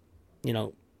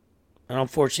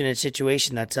unfortunate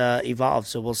situation that's evolved.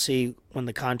 So we'll see when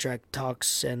the contract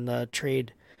talks and the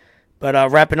trade.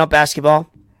 But wrapping up basketball,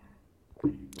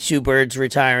 Sue Bird's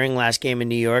retiring. Last game in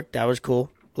New York. That was cool.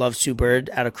 Love Sue Bird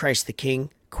out of Christ the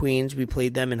King, Queens. We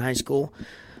played them in high school.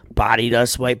 Bodied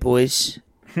us, white boys.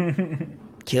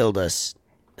 Killed us.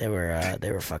 They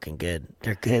were fucking good.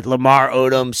 They're good. Lamar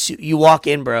Odom. You walk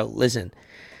in, bro. Listen,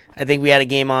 I think we had a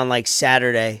game on like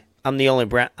Saturday. I'm the only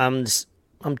brown. I'm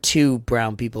 2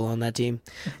 brown people on that team.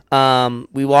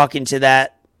 We walk into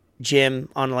that gym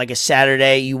on like a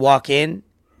Saturday. You walk in,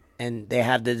 and they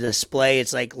have the display.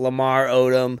 It's like Lamar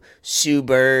Odom, Sue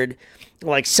Bird,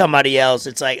 like somebody else.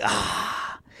 It's like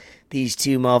these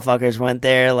 2 motherfuckers went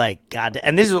there. Like God,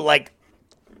 and this was like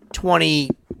 20.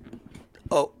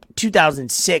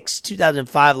 2006,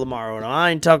 2005 Lamar Odom.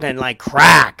 I ain't talking like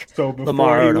crack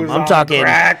Lamar Odom. I'm talking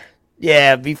crack.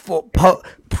 Yeah, before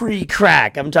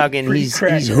pre-crack. I'm talking he's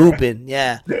hooping.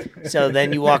 Yeah. So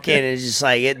then you walk in and it's just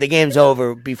like the game's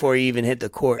over before you even hit the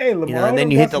court. Hey, Lamar, and then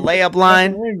you hit the layup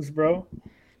line. Rings, bro.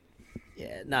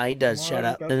 Yeah, no, he does. Lamar, shut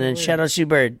up. And then shout out Sue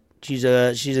Bird. She's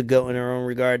a goat in her own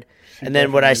regard. And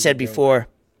then what I said before,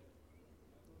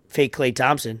 fake Klay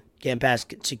Thompson getting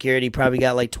past security probably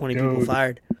got like 20 people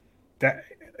fired.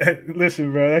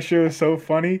 Listen, bro, that shit was so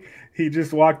funny. He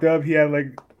just walked up. He had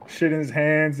like shit in his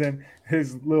hands and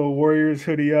his little Warriors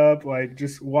hoodie up, like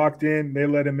just walked in. They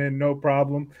let him in, no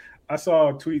problem. I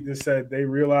saw a tweet that said they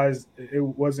realized it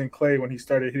wasn't Klay when he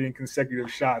started hitting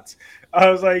consecutive shots. I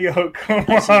was like, yo, come on,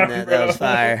 that, bro. That was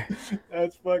fire.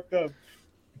 That's fucked up.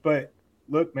 But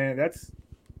look, man, that's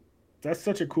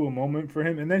such a cool moment for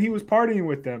him. And then he was partying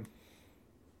with them.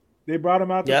 They brought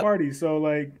him out to party. So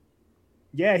like,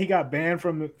 yeah, he got banned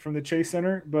from the Chase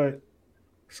Center, but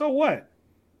so what?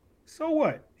 So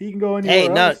what? He can go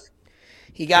anywhere else.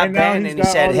 He got banned and he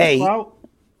said, "Hey,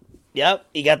 yep,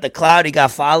 he got the clout. He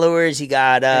got followers. He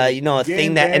got a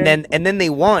thing that, and then they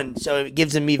won, so it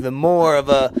gives him even more of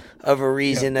a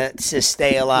reason to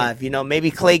stay alive.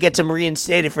 Maybe Klay gets him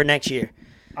reinstated for next year.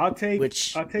 I'll take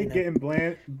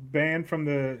getting banned from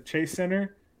the Chase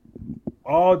Center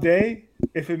all day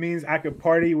if it means I could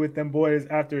party with them boys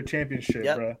after a championship,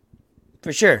 bro.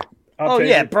 For sure.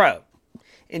 Bro.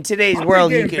 In today's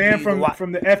world, you can banned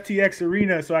from the FTX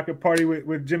arena so I could party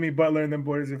with Jimmy Butler and them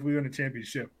boys if we win a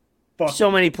championship.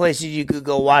 So many places you could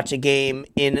go watch a game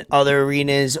in other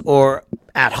arenas or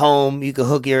at home. You could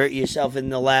hook yourself in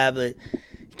the lab.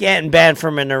 Getting banned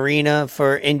from an arena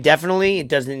for indefinitely, it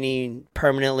doesn't mean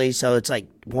permanently. So it's like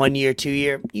 1 year, 2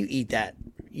 year. You eat that.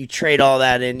 You trade all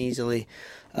that in easily.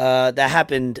 That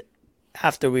happened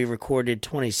after we recorded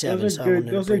 27.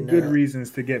 Those are good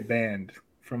reasons to get banned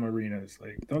from arenas.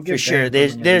 Like, don't get for sure.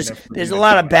 There's a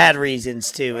lot of bad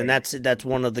reasons too, and that's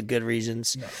one of the good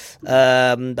reasons.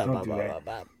 No. Don't do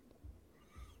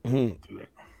that.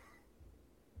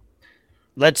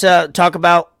 Let's talk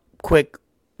about quick,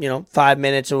 5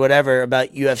 minutes or whatever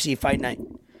about UFC Fight Night.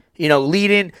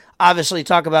 Leading, obviously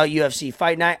talk about UFC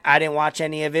Fight Night. I didn't watch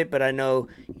any of it, but I know,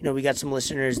 we got some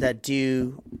listeners that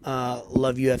do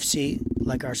love UFC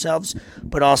like ourselves.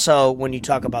 But also when you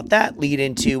talk about that, lead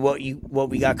into what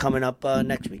we got coming up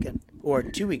next weekend or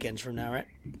 2 weekends from now, right?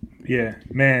 Yeah,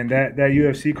 man, that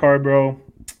UFC card, bro,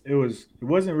 it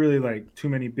wasn't really like too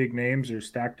many big names or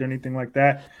stacked or anything like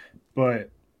that,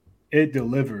 but it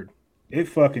delivered. It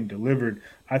fucking delivered.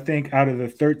 I think out of the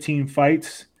 13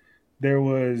 fights, there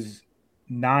was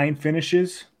 9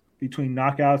 finishes between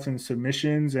knockouts and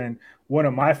submissions. And one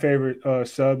of my favorite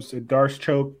subs, a Darce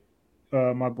choke,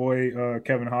 my boy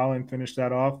Kevin Holland finished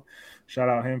that off. Shout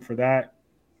out him for that.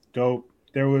 Dope.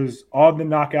 There was all the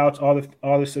knockouts,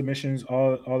 all the submissions,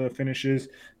 all the finishes.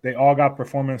 They all got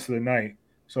performance of the night.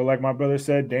 So like my brother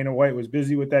said, Dana White was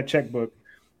busy with that checkbook.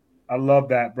 I love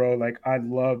that, bro. Like, I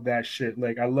love that shit.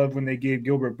 Like, I love when they gave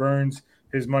Gilbert Burns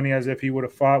his money as if he would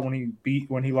have fought when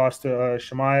he lost to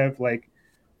Chimaev. Like,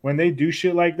 when they do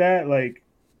shit like that, like,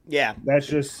 yeah, that's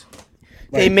just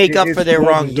they make up for their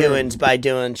wrongdoings by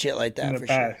doing shit like that. In the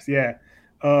past, sure.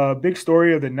 Yeah. Big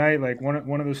story of the night, like one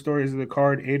of the stories of the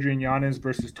card: Adrian Yanez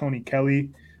versus Tony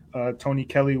Kelly. Tony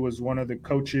Kelly was one of the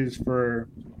coaches for,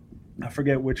 I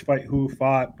forget which fight who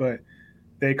fought, but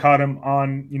they caught him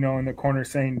on, in the corner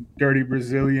saying dirty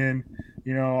Brazilian,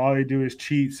 all they do is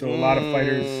cheat. So a lot of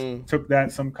fighters took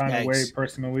that some kind of way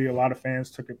personally. A lot of fans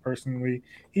took it personally.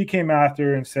 He came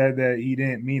after and said that he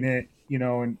didn't mean it,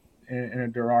 in a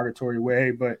derogatory way.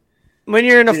 But when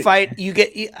you're in a fight,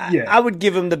 I would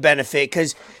give him the benefit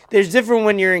because there's different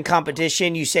when you're in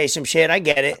competition. You say some shit. I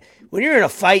get it. When you're in a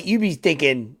fight, you be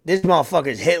thinking, this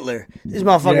motherfucker's Hitler. This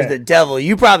motherfucker's the devil.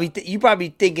 You probably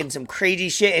thinking some crazy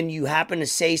shit, and you happen to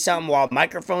say something while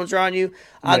microphones are on you.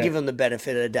 I'll give him the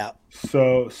benefit of the doubt.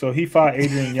 So he fought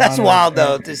Adrian Yanez. That's wild,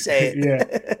 though, to say it.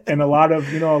 Yeah. And a lot of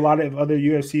other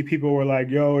UFC people were like,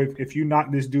 yo, if you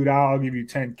knock this dude out, I'll give you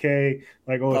 $10K.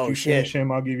 Like, if you finish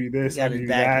him, I'll give you this, I'll give you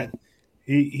that.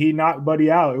 He knocked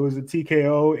Buddy out. It was a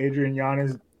TKO. Adrian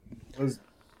Yanez was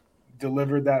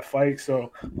delivered that fight,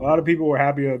 so a lot of people were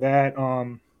happy with that.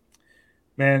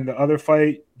 Man, the other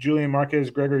fight, Julian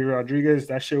Marquez, Gregory Rodriguez,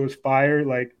 that shit was fire.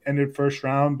 Like, ended first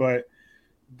round, but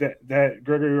that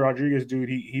Gregory Rodriguez dude,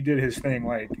 he did his thing.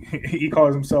 Like, he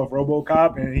calls himself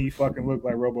RoboCop, and he fucking looked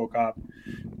like RoboCop.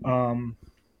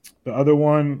 The other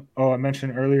one, I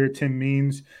mentioned earlier, Tim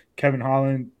Means, Kevin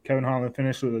Holland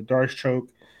finished with a Darce choke.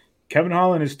 Kevin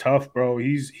Holland is tough, bro.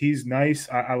 He's nice.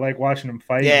 I like watching him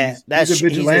fight. Yeah, he's a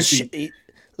vigilante.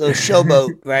 little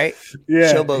showboat, right?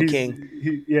 Yeah, Showboat king.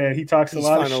 He talks a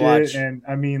lot of shit, and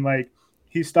I mean, like,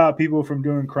 he stopped people from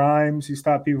doing crimes. He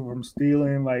stopped people from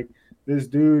stealing. Like, this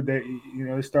dude that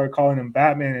they started calling him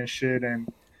Batman and shit. And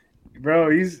bro,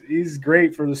 he's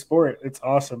great for the sport. It's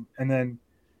awesome. And then,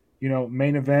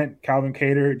 main event, Calvin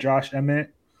Kattar, Josh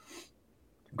Emmett.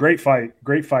 Great fight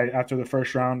after the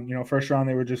first round. First round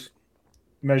they were just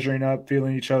measuring up,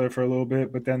 feeling each other for a little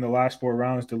bit, but then the last 4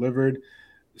 rounds delivered.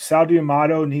 Saudi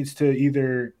Amato needs to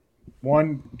either,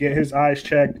 one, get his eyes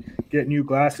checked, get new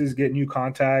glasses, get new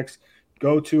contacts,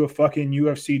 go to a fucking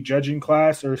UFC judging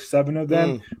class or 7 of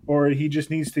them, or he just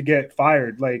needs to get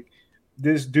fired. Like,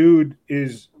 this dude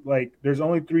is like, there's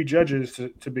only 3 judges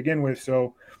to begin with.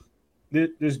 So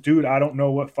this dude, I don't know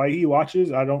what fight he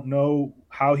watches. I don't know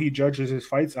how he judges his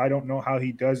fights. I don't know how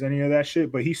he does any of that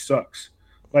shit, but he sucks.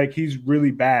 Like, he's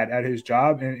really bad at his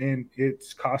job, and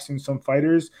it's costing some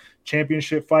fighters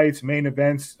championship fights, main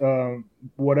events,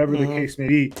 whatever the case may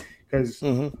be, because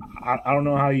I don't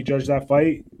know how he judged that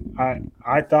fight.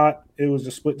 I thought it was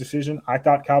a split decision. I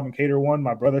thought Calvin Kattar won.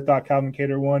 My brother thought Calvin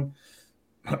Kattar won.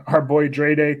 Our boy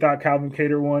Dre Day thought Calvin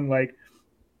Kattar won. Like,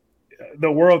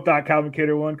 the world thought Calvin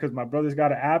Kattar won because my brother's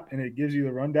got an app, and it gives you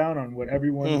the rundown on what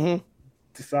everyone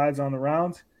decides on the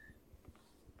rounds.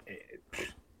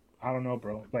 I don't know,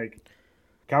 bro. Like,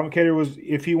 Calvin Kattar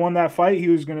if he won that fight, he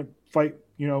was going to fight,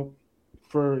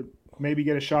 for maybe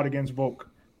get a shot against Volk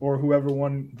or whoever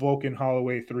won Volk and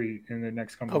Holloway 3 in the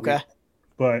next couple of weeks.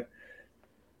 But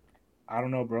I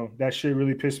don't know, bro. That shit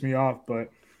really pissed me off, but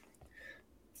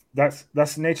that's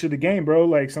the nature of the game, bro.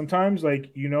 Like, sometimes,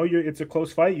 like, it's a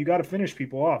close fight. You got to finish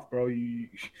people off, bro. You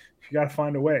got to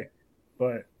find a way.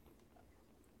 But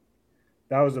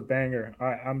that was a banger.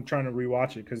 I'm trying to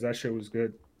rewatch it because that shit was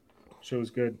good. Shit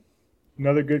was good.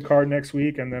 Another good card next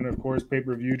week, and then, of course,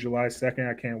 pay-per-view July 2nd.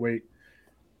 I can't wait.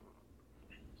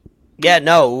 Yeah,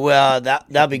 no,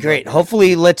 that'd be great.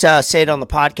 Hopefully, let's say it on the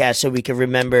podcast so we can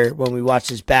remember when we watch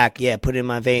this back. Yeah, put it in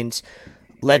my veins.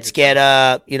 Let's get,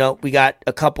 we got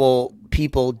a couple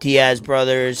people, Diaz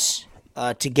brothers,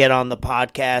 to get on the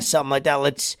podcast, something like that.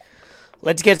 Let's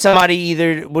get somebody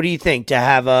either. What do you think to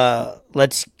have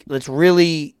let's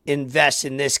really invest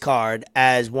in this card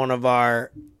as one of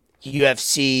our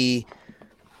UFC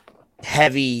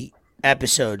heavy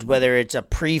episodes, whether it's a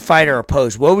pre-fight or a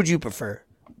post. What would you prefer?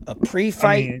 A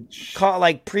pre-fight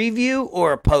like preview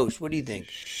or a post? What do you think?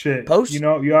 Shit. Post? You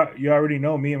already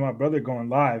know me and my brother going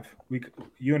live.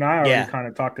 You and I already kind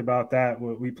of talked about that,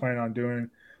 what we plan on doing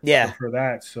for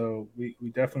that. So we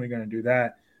definitely going to do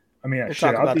that. I mean, we'll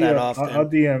talk about that often. I'll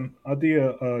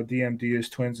DM Diaz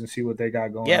twins and see what they got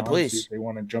going on. Yeah, please. See if they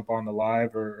want to jump on the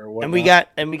live or what. And we got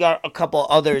a couple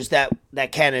others that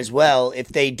can as well. If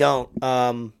they don't,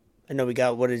 I know we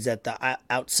got, what is that? The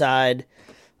outside.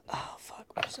 Oh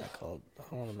fuck, what is that called? I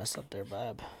don't want to mess up their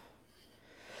vibe.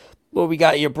 Well, we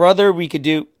got your brother. We could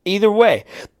do either way.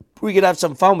 We could have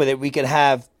some fun with it. We could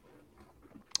have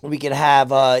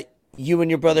you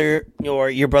and your brother, or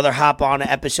your brother, hop on an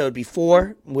episode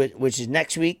before, which is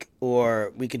next week,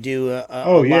 or we could do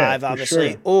a live,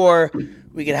 obviously, sure. Or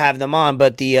we could have them on.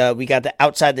 But we got the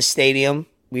outside the stadium.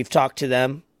 We've talked to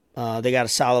them. They got a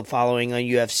solid following on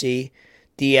UFC.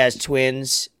 Diaz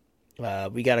twins.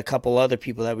 We got a couple other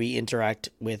people that we interact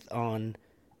with on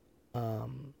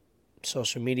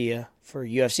social media for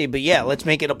UFC. But yeah, let's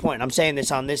make it a point. I'm saying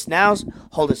this on this now.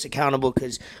 Hold us accountable,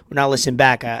 because when I listen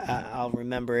back, I'll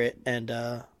remember it and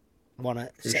want to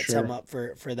set some up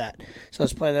for that. So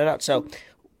let's play that out. So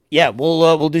yeah,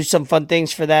 we'll do some fun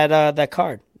things for that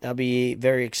card. That'll be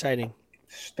very exciting.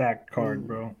 Stacked card,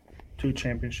 bro. 2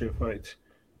 championship fights.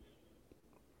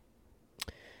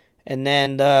 And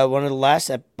then one of the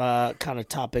last kind of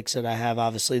topics that I have,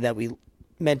 obviously, that we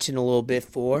mentioned a little bit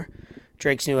for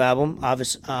Drake's new album,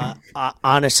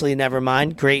 Honestly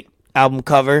Nevermind. Great album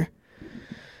cover.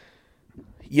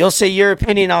 You'll say your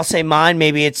opinion, I'll say mine.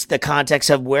 Maybe it's the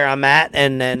context of where I'm at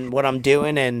and then what I'm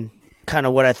doing and kind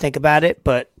of what I think about it.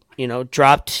 But,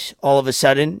 dropped all of a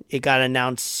sudden. It got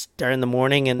announced during the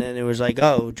morning, and then it was like,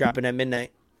 oh, dropping at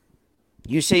midnight.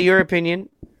 You say your opinion.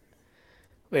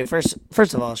 Wait, first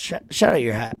of all, shout out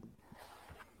your hat.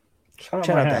 Shout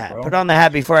out the hat. Put on the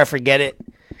hat before I forget it.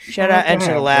 Shout out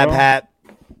Enter the Lab hat.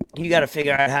 You got to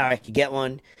figure out how I could get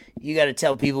one. You got to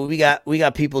tell people. We got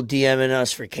people DMing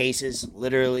us for cases,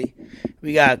 literally.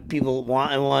 We got people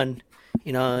wanting one.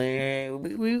 We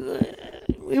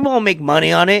won't make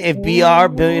money on it. If BR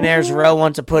Billionaires Row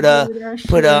wants to put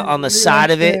on the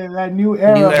side of it, that new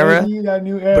era.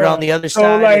 But on the other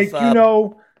side,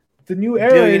 the new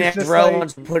era. Billionaires Row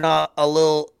wants to put on a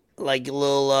little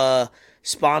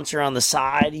sponsor on the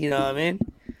side. You know what I mean?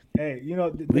 Hey, you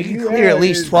know, we can clear at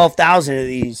least 12,000 of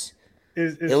these.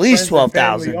 Is at least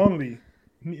 12,000 only.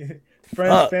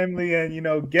 Friends, family, and you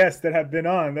know, guests that have been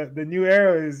on. The new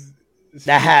era is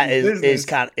that hat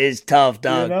is tough,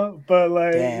 dog. You know, but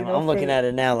like, damn, you know, I'm looking at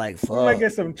it now. Like, fuck. We might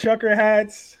get some trucker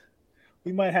hats.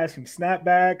 We might have some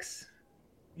snapbacks.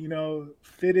 You know,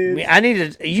 fitted. I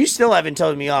need to. You still haven't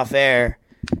told me off air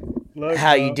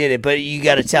how you did it, but you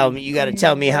got to tell me. You got to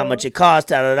tell me how much it cost.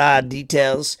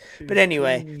 Details. But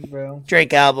anyway,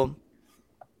 Drake album.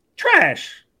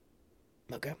 Trash.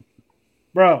 Okay.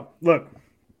 Bro, look.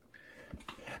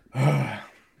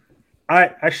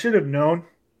 I should have known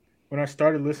when I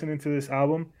started listening to this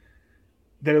album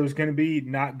that it was going to be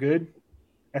not good.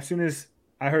 As soon as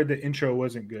I heard the intro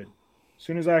wasn't good. As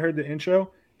soon as I heard the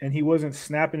intro and he wasn't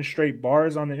snapping straight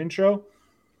bars on the intro,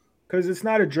 because it's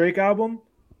not a Drake album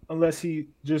unless he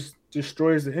just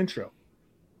destroys the intro.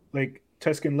 Like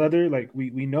Tuscan Leather, like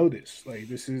we know this. Like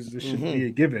this should be a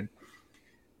given.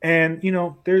 And you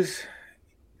know, there's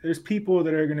people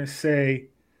that are gonna say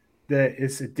that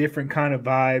it's a different kind of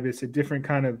vibe, it's a different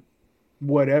kind of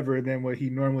whatever than what he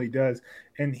normally does.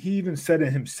 And he even said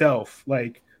it himself,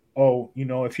 like, oh, you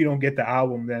know, if you don't get the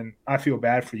album, then I feel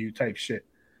bad for you type shit.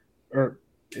 Or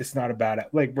it's not about it.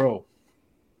 Like, bro,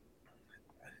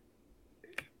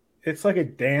 it's like a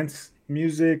dance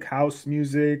music, house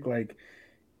music, like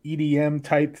EDM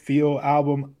type feel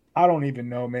album. I don't even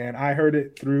know, man. I heard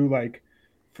it through like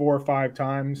 4 or 5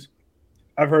 times.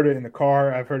 I've heard it in the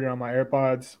car. I've heard it on my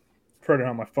AirPods. I've heard it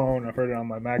on my phone. I've heard it on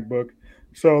my MacBook.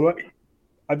 So like,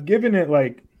 I've given it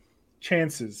like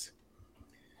chances.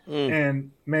 And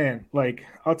man, like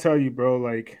I'll tell you, bro,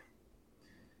 like,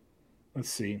 let's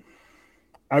see.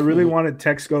 I really wanted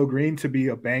Text Go Green to be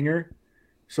a banger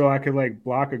so I could like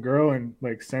block a girl and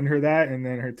like send her that, and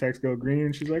then her text go green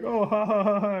and she's like, oh, ha, ha,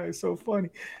 ha, ha, it's so funny,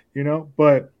 you know?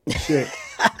 But shit.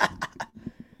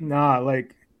 Nah,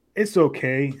 like it's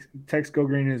okay. Text Go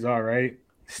Green is all right.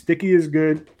 Sticky is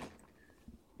good.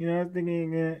 You know,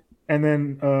 thinking it. And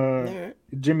then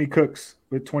Jimmy Cooks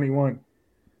with 21.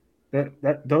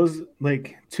 That those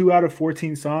like 2 out of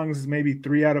 14 songs, maybe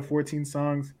 3 out of 14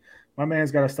 songs. My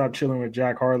man's got to stop chilling with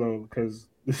Jack Harlow because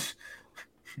this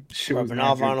shit was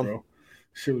not good, bro.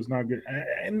 Shit was not good.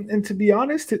 And to be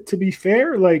honest, to be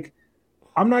fair, like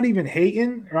I'm not even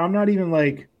hating, or I'm not even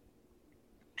like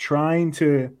trying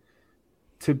to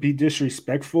be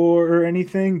disrespectful or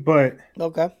anything, but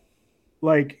okay,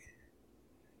 like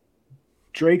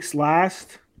Drake's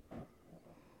last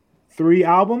 3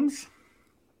 albums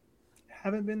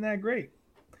haven't been that great.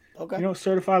 Okay, you know,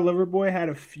 Certified Lover Boy had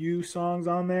a few songs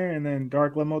on there, and then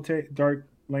Dark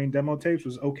Lane Demo Tapes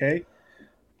was okay,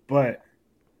 but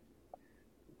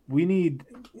we need,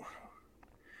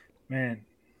 man.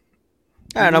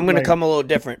 All right, I'm gonna come a little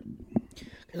different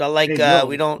because I like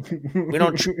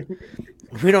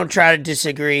we don't try to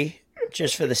disagree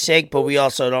just for the sake, but we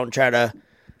also don't try to,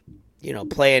 you know,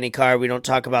 play any card. We don't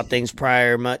talk about things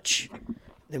prior much.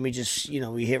 Then we just, you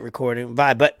know, we hit record and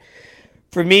vibe. But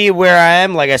for me, where I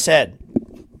am, like I said,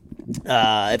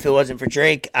 if it wasn't for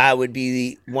Drake, I would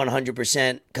be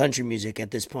 100% country music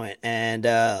at this point. And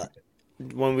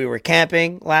when we were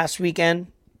camping last weekend,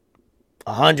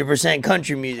 100%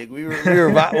 country music. We were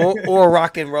or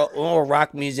rock and roll or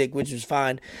rock music, which was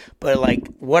fine. But like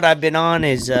what I've been on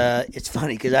is it's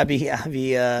funny because I be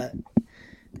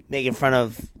making fun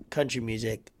of country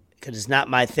music because it's not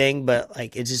my thing. But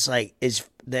like it's just like it's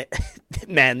that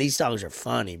man. These songs are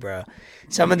funny, bro.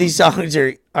 Some of these songs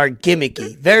are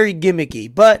gimmicky, very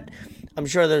gimmicky. But I'm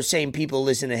sure those same people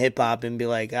listen to hip hop and be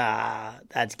like,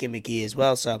 that's gimmicky as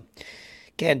well. So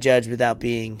can't judge without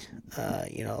being, a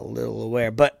little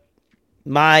aware. But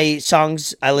my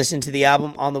songs, I listened to the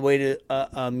album on the way to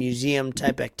a museum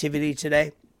type activity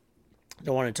today. I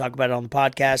don't want to talk about it on the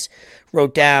podcast.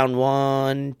 Wrote down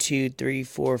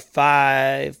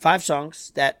 5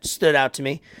 songs that stood out to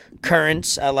me.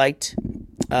 Currents, I liked.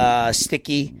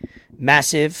 Sticky,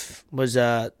 Massive was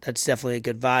that's definitely a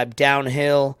good vibe.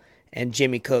 Downhill and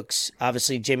Jimmy Cooks.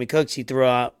 Obviously, Jimmy Cooks, he threw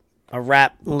out a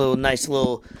nice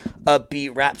little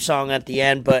upbeat rap song at the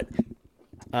end, but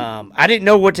I didn't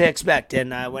know what to expect,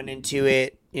 and I went into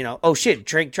it, oh shit,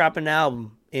 Drake dropping an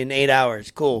album in 8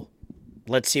 hours, cool,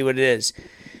 let's see what it is.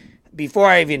 Before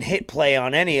I even hit play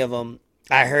on any of them,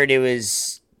 I heard it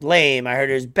was lame, I heard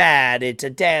it was bad, it's a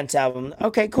dance album,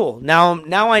 okay, cool,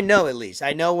 now I know, at least,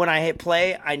 I know when I hit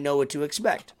play, I know what to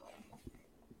expect.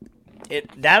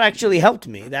 That actually helped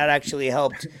me,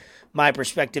 my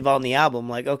perspective on the album.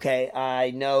 Like, okay,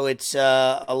 I know it's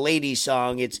a lady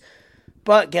song.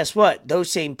 But guess what?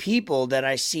 Those same people that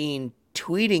I seen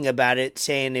tweeting about it,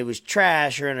 saying it was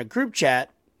trash or in a group chat,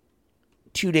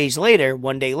 2 days later,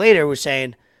 1 day later, we're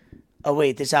saying, oh,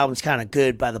 wait, this album's kind of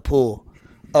good by the pool.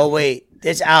 Oh, wait,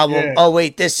 this album. Yeah. Oh,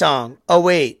 wait, this song. Oh,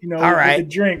 wait, all right.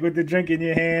 With the drink in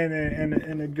your hand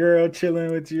and the girl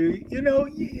chilling with you,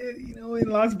 in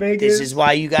Las Vegas. This is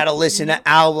why you got to listen to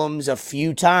albums a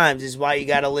few times. This is why you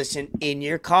got to listen in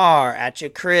your car, at your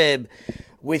crib,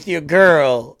 with your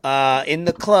girl, in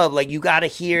the club. Like, you got to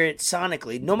hear it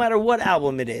sonically, no matter what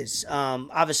album it is.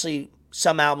 Obviously,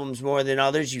 some albums more than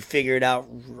others, you figure it out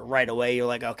right away. You're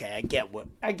like, okay, I get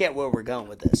where we're going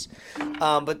with this.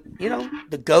 But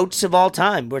the GOATs of all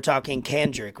time. We're talking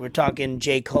Kendrick. We're talking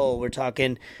J. Cole. We're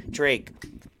talking Drake.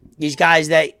 These guys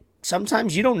that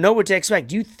sometimes you don't know what to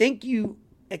expect. You think you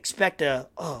expect a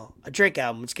Drake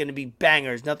album. It's going to be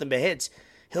bangers, nothing but hits.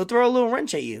 He'll throw a little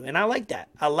wrench at you, and I like that.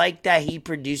 I like that he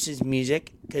produces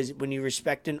music, because when you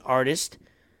respect an artist,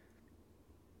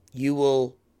 you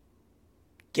will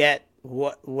get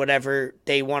whatever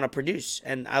they want to produce,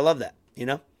 and I love that.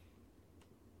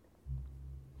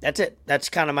 That's it. That's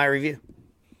kind of my review.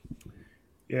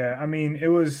 Yeah, I mean, it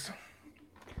was,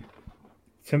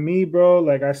 to me, bro,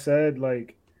 like I said,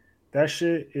 like, that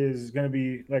shit is gonna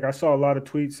be, like, I saw a lot of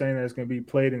tweets saying that it's gonna be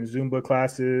played in Zumba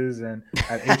classes and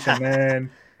at HMN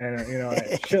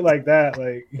and shit like that,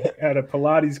 like at a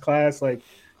Pilates class, like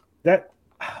that.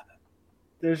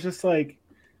 There's just like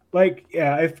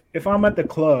yeah, if I'm at the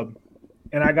club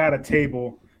and I got a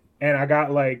table and I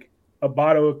got like a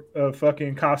bottle of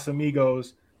fucking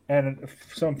Casamigos and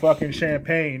some fucking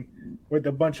champagne with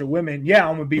a bunch of women, yeah,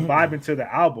 I'm gonna be vibing to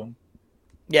the album.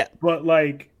 Yeah. But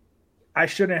like, I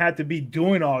shouldn't have to be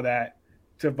doing all that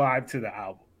to vibe to the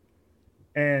album.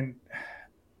 And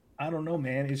I don't know,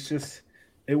 man. It's just,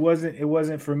 it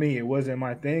wasn't for me. It wasn't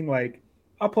my thing. Like,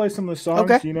 I'll play some of the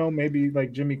songs, okay, maybe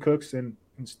like Jimmy Cooks and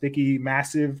Sticky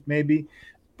Massive, maybe.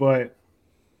 But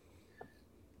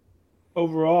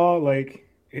overall, like,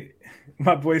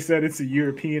 my boy said it's a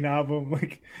European album.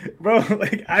 Like, bro,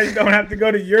 like, I don't have to go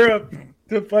to Europe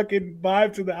to fucking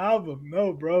vibe to the album.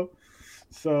 No, bro.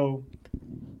 So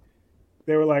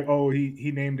they were like, oh,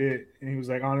 he named it. And he was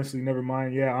like, honestly, never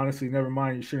mind. Yeah, honestly, never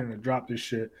mind. You shouldn't have dropped this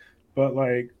shit. But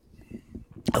like,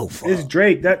 it's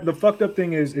Drake. That the fucked up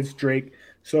thing is it's Drake.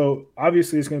 So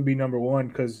obviously it's going to be number one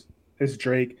because it's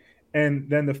Drake. And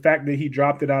then the fact that he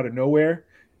dropped it out of nowhere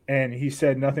and he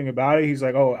said nothing about it. He's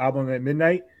like, oh, album at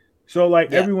midnight. So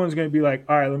like, everyone's going to be like,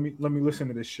 all right, let me listen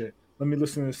to this shit. Let me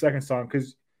listen to the second song.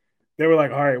 Because they were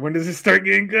like, all right, when does it start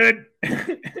getting good?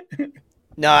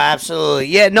 No, absolutely.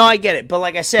 Yeah, no, I get it. But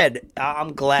like I said,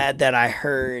 I'm glad that I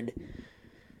heard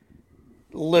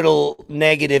little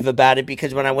negative about it,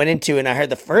 because when I went into it and I heard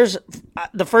the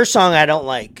first song I don't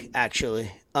like,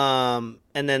 actually. And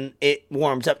then it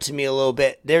warms up to me a little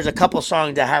bit. There's a couple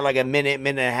songs that had like a minute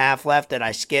and a half left that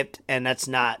I skipped, and that's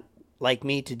not like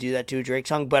me to do that to a Drake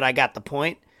song, but I got the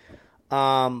point.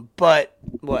 But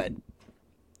what?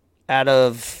 Out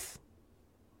of...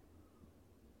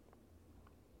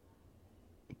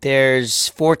 There's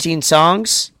 14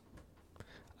 songs.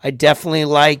 I definitely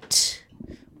liked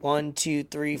 1, 2,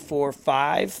 3, 4,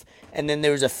 5. And then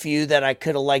there was a few that I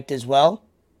could have liked as well.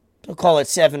 I'll call it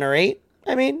 7 or 8.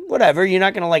 I mean, whatever. You're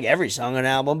not going to like every song on an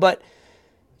album. But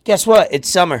guess what? It's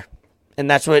summer. And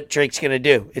that's what Drake's going to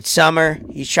do. It's summer.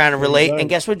 He's trying to relate. And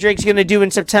guess what Drake's going to do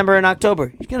in September and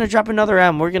October? He's going to drop another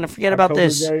album. We're going to forget about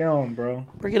this. Bro.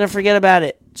 We're going to forget about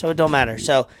it. So it don't matter.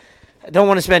 So I don't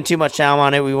want to spend too much time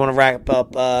on it. We want to wrap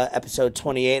up episode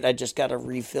 28. I just got a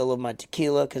refill of my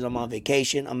tequila because I'm on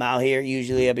vacation. I'm out here.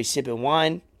 Usually I'll be sipping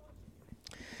wine.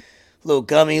 A little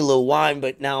gummy, a little wine,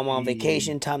 but now I'm on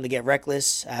vacation. Time to get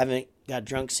reckless. I haven't got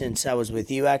drunk since I was with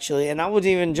you, actually. And I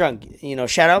wasn't even drunk.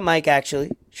 Shout out Mike,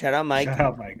 actually. Shout out Mike.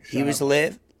 He was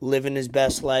living his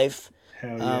best life,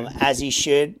 as he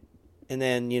should. And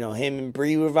then, him and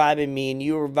Bree were vibing. Me and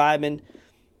you were vibing.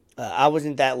 I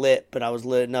wasn't that lit, but I was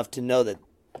lit enough to know that,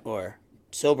 or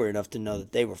sober enough to know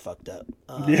that they were fucked up.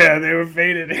 Yeah, they were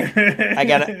faded. I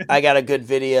got a good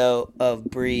video of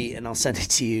Bree, and I'll send it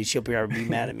to you. She'll probably be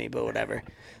mad at me, but whatever.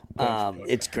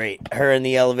 It's great. Her in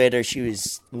the elevator, she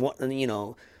was,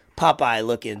 Popeye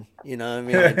looking,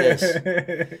 like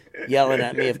this, yelling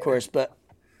at me, of course, but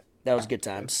that was good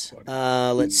times.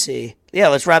 Let's see. Yeah,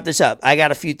 let's wrap this up. I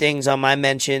got a few things on my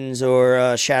mentions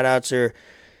or shout outs or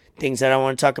things that I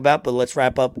want to talk about, but let's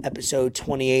wrap up episode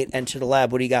 28, Enter the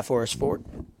Lab. What do you got for us, Ford?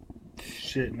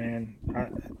 Shit, man.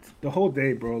 The whole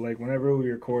day, bro, like whenever we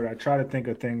record, I try to think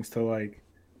of things to like,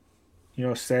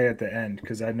 say at the end,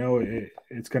 because I know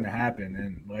it's going to happen.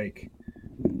 And like,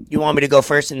 you want me to go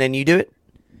first and then you do it?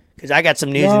 Because I got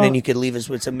some news and then you could leave us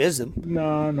with some wisdom.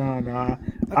 No. Okay.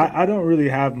 I don't really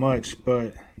have much,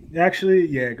 but Actually,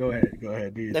 yeah, go ahead.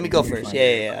 Let me go first.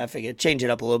 Yeah. I figured change it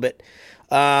up a little bit.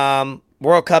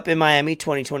 World Cup in Miami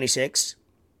 2026.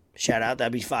 Shout out,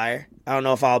 that'd be fire. I don't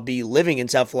know if I'll be living in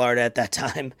South Florida at that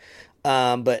time,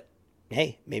 but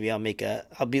hey, maybe I'll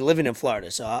be living in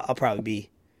Florida, so I'll probably be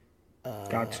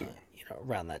got to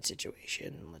around that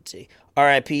situation. Let's see.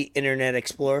 R.I.P. Internet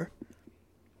Explorer.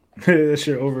 That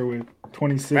shit over with.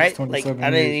 26, right? 27 Like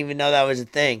I didn't even know that was a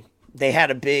thing. They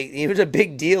had it was a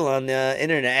big deal on the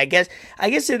internet. I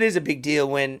guess it is a big deal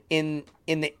when in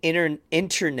the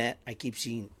internet. I keep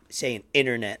saying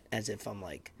internet as if I'm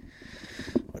like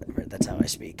whatever. That's how I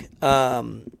speak.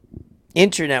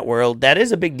 Internet world. That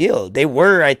is a big deal. They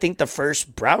were, I think, the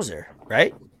first browser,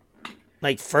 right?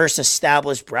 Like first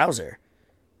established browser.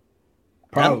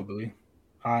 Probably. No?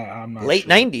 I'm not late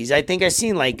sure. 90s. I think I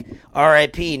seen like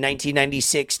RIP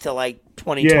 1996 to like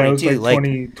 2022. Yeah, it was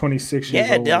like 26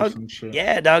 years old. Dog. Or some shit.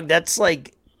 Yeah, dog. That's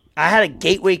like I had a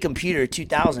Gateway computer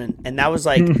 2000, and that was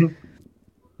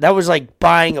like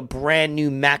buying a brand new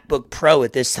MacBook Pro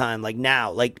at this time. Like now,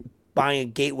 like buying a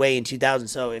Gateway in 2000.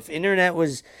 So if Internet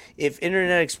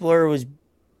Explorer was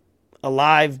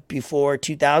alive before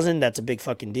 2000, that's a big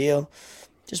fucking deal.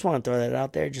 Just want to throw that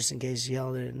out there, just in case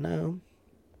y'all didn't know.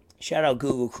 Shout out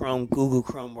Google Chrome. Google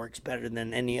Chrome works better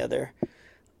than any other.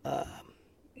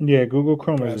 Yeah, Google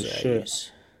Chrome is a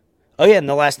shit. Oh, yeah, and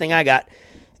the last thing I got,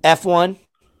 F1,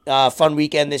 fun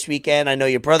weekend this weekend. I know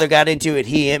your brother got into it.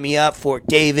 He hit me up, Fort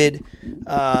David.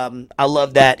 I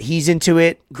love that. He's into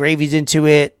it. Gravy's into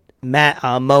it. Matt,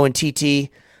 Mo, and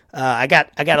TT. I got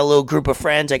a little group of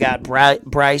friends. I got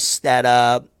Bryce, that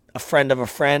a friend of a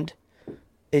friend,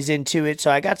 is into it. So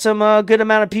I got some good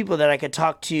amount of people that I could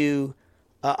talk to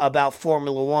about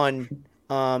Formula One,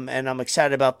 and I'm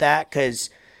excited about that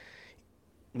because,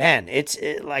 man, it's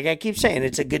like I keep saying,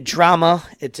 it's a good drama,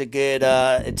 it's a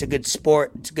good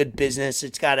sport, it's a good business,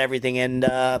 it's got everything. And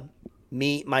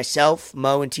myself,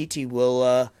 Mo, and TT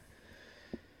will.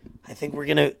 I think we're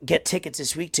gonna get tickets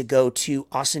this week to go to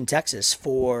Austin, Texas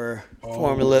for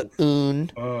Formula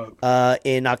One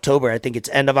in October. I think it's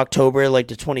end of October, like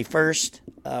the 21st.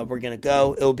 We're gonna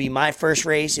go. It'll be my first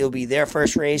race. It'll be their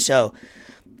first race. So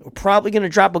we're probably going to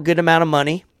drop a good amount of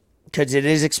money because it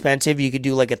is expensive. You could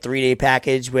do like a 3-day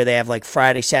package where they have like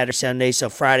Friday, Saturday, Sunday.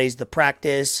 So Friday's the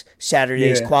practice,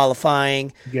 Saturday's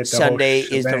qualifying, Sunday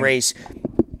is the race.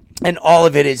 And all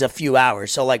of it is a few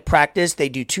hours. So like practice, they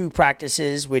do 2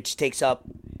 practices, which takes up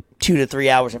 2 to 3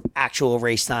 hours of actual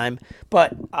race time.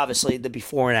 But obviously the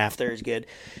before and after is good.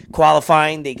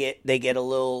 Qualifying, they get a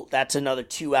little, that's another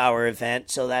 2-hour event.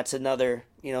 So that's another,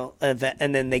 event.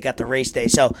 And then they got the race day.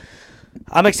 So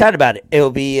I'm excited about it.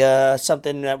 It'll be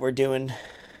something that we're doing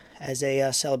as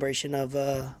a celebration of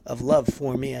love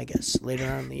for me, I guess,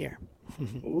 later on in the year.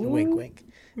 Wink, wink.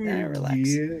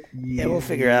 Relax. Yeah, we'll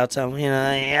figure out something. So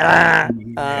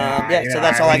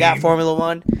that's all I got. Formula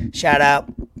One. Shout out.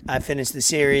 I finished the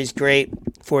series. Great.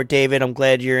 Fort David, I'm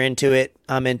glad you're into it.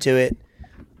 I'm into it.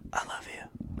 I love you.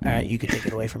 All right, you can take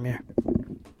it away from here.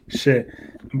 Shit.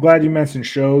 I'm glad you mentioned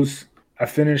shows. I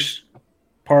finished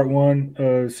Part 1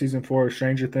 of Season 4 of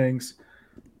Stranger Things.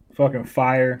 Fucking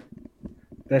fire.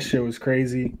 That shit was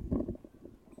crazy.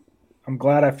 I'm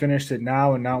glad I finished it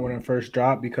now and not when it first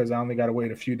dropped because I only got to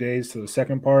wait a few days to the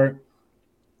second part.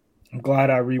 I'm glad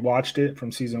I rewatched it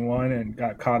from Season 1 and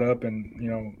got caught up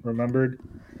and, remembered.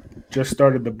 Just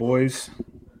started The Boys.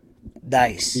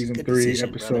 Nice. Season 3,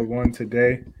 Episode 1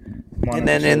 today. And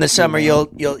then in the summer, you'll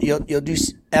do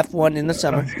F1 in the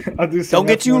summer. I'll do Don't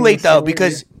get too late, though,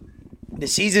 because the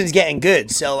season's getting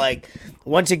good. So, like,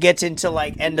 once it gets into,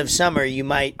 like, end of summer, you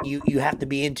have to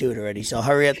be into it already. So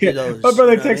hurry up to those. My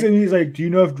brother texted me. He's like, do you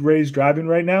know if Ray's driving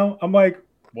right now? I'm like,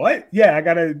 what? Yeah, I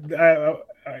got to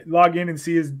log in and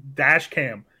see his dash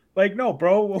cam. Like, no,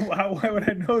 bro. Why would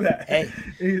I know that? Hey,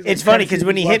 it's funny because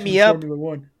when he hit me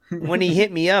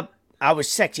up, I was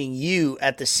texting you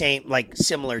at the same, like,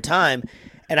 similar time.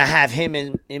 And I have him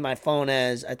in my phone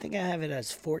as, I think I have it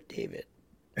as Fort David.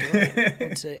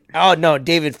 Oh, no,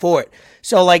 David Fort.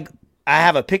 So, like, I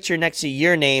have a picture next to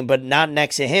your name, but not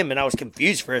next to him, and I was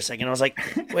confused for a second. I was like,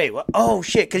 "Wait, what? Oh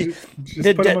shit!" Because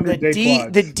the D.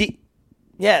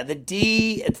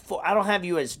 I don't have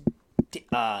you as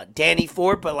Danny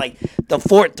Fort, but like the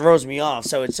Fort throws me off.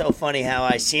 So it's so funny how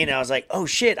I seen it. I was like, "Oh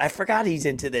shit! I forgot he's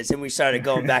into this," and we started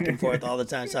going back and forth all the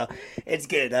time. So it's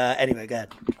good. Anyway, go ahead.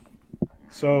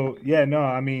 So yeah, no,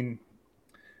 I mean,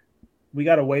 we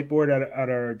got a whiteboard at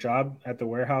our job at the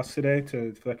warehouse today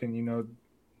to fucking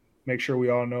make sure we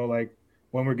all know like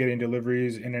when we're getting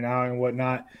deliveries in and out and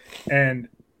whatnot. And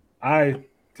I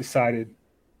decided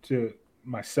to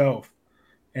myself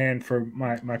and for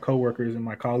my coworkers and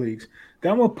my colleagues,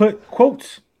 then I'm gonna put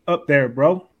quotes up there,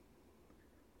 bro.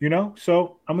 You know,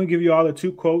 so I'm gonna give you all the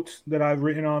 2 quotes that I've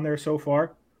written on there so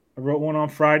far. I wrote one on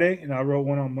Friday and I wrote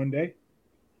one on Monday.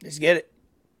 Let's get it.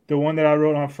 The one that I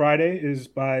wrote on Friday is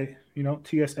by,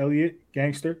 T.S. Eliot,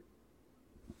 gangster.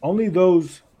 Only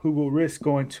those who will risk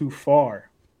going too far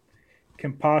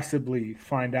can possibly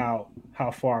find out how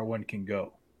far one can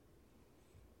go.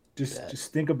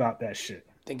 Just think about that shit.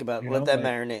 Think about let that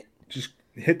marinate. Just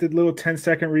hit the little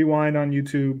 10-second rewind on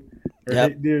YouTube, or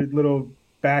hit the little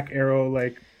back arrow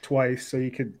like twice so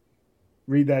you could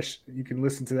read that. You can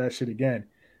listen to that shit again.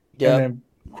 And then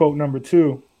quote number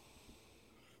 2.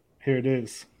 Here it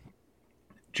is.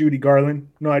 Judy Garland.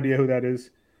 No idea who that is,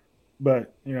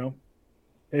 but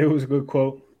it was a good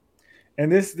quote.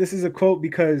 And this is a quote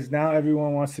because now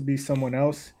everyone wants to be someone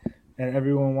else, and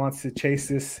everyone wants to chase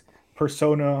this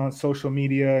persona on social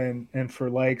media and for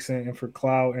likes and for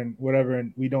clout and whatever.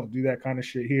 And we don't do that kind of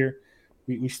shit here.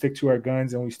 We stick to our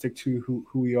guns and we stick to who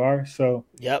we are. So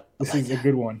this is a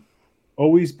good one.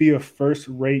 Always be a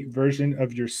first-rate version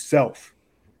of yourself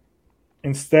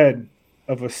instead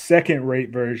of a second-rate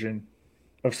version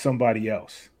of somebody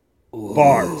else. Ooh,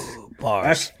 bars.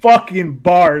 That's fucking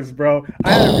bars, bro. I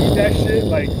had to read that shit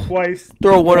like twice.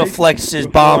 Throw one of Flex's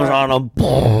bombs on them.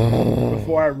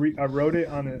 Before I wrote it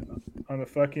on the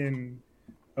fucking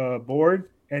board,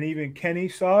 and even Kenny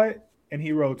saw it, and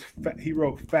he wrote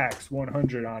facts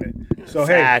 100 on it. So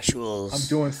Factuals. Hey, I'm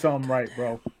doing something right,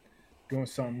 bro. Doing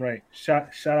something right.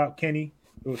 Shout out Kenny.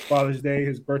 It was Father's Day.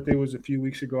 His birthday was a few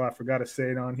weeks ago. I forgot to say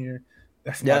it on here.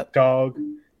 That's my dog.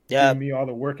 Giving me all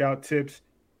the workout tips.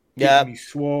 Getting me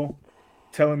swole.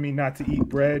 Telling me not to eat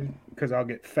bread because I'll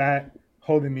get fat.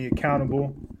 Holding me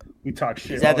accountable. We talk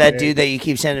shit. Is that dude that you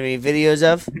keep sending me videos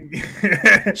of?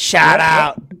 Shout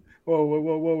out.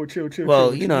 Whoa, chill.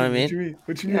 Well, you know what I mean.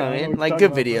 What you mean? You know what I mean? Like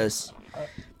good videos.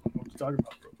 What you talking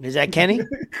about, bro? Is that Kenny?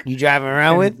 You driving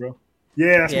around with? Bro.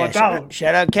 Yeah, that's my dog.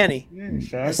 Shout out Kenny. Yeah,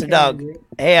 that's the dog. Bro.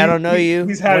 Hey, I don't know you.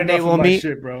 He's had enough of my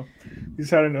shit, bro. He's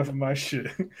had enough of my shit.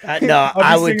 No,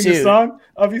 I would too.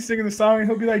 I'll be singing the song, and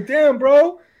he'll be like, "Damn,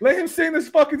 bro, let him sing this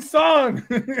fucking song."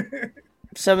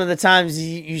 Some of the times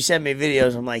you send me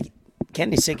videos, I'm like,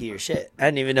 Kenny's sick of your shit. I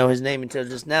didn't even know his name until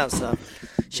just now. So,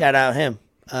 shout out him.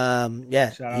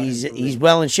 He's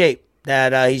well in shape.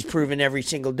 That he's proven every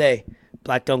single day.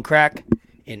 Black don't crack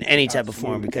in any type of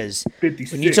form, because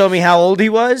 56. When you told me how old he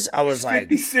was, I was like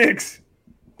 56.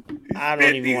 I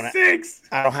don't even want to.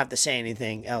 I don't have to say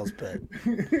anything else, but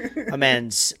my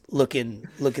man's looking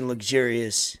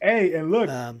luxurious. Hey, and look,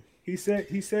 he said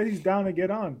he's down to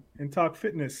get on and talk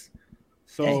fitness.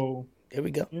 So here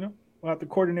we go. We'll have to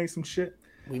coordinate some shit.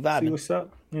 We vibing. See what's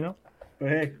up. But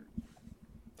hey,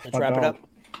 let's wrap it up.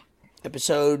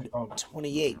 Episode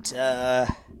 28.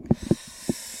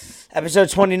 Episode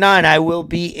 29, I will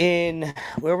be in.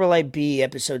 Where will I be?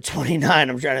 Episode 29.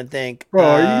 I'm trying to think. Bro,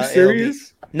 are you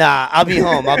serious? Nah, I'll be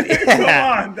home. Come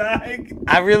on, dog.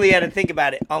 I really had to think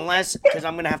about it. Unless, because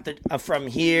I'm going to have to, from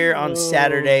here on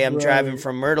Saturday, I'm driving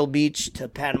from Myrtle Beach to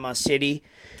Panama City,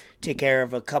 take care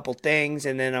of a couple things,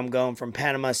 and then I'm going from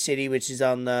Panama City, which is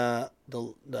on the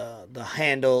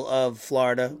handle of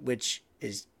Florida, which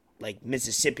is like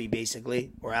Mississippi,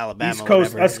 basically, or Alabama. East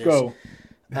Coast Esco.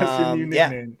 That's your new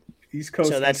nickname. East Coast.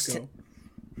 So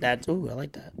that's ooh, I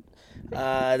like that.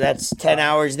 That's 10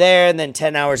 hours there and then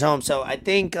 10 hours home. So I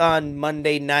think on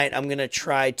Monday night I'm gonna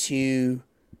try to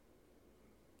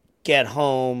get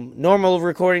home normal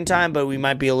recording time, but we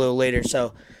might be a little later.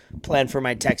 So plan for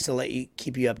my text to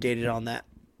keep you updated on that.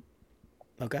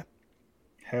 Okay.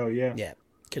 Hell yeah. Yeah,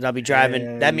 because I'll be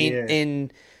driving. That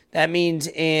means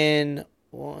in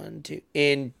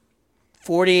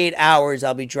 48 hours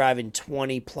I'll be driving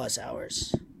 20 plus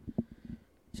hours.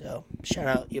 So, shout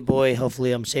out your boy.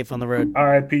 Hopefully, I'm safe on the road.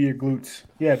 R.I.P. your glutes.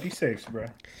 Yeah, be safe, bro.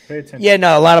 Pay attention. Yeah,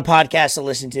 no, a lot of podcasts to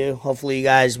listen to. Hopefully, you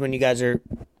guys, when you guys are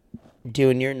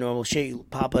doing your normal shit, you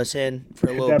pop us in for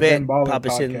a little bit. Pop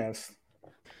us podcast. in.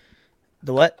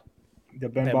 The what? The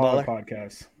Ben Baller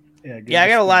podcast. Yeah, I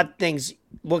got a lot of things.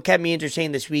 What kept me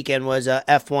entertained this weekend was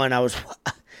F1. I was.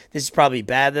 This is probably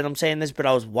bad that I'm saying this, but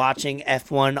I was watching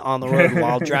F1 on the road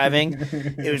while driving.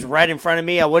 It was right in front of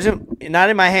me. I wasn't, not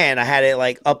in my hand. I had it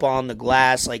like up on the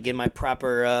glass, like in my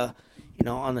proper,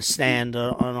 on the stand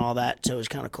on all that. So it was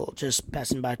kind of cool, just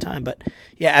passing by time. But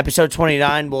yeah, episode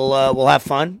 29, we'll have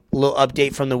fun. A little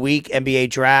update from the week, NBA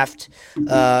draft,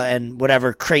 and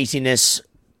whatever craziness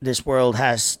this world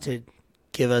has to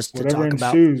give us to talk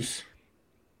about.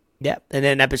 Yeah, and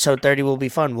then episode 30 will be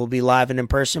fun. We'll be live and in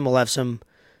person. We'll have some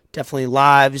definitely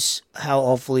lives. How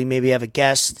hopefully maybe have a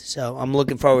guest. So I'm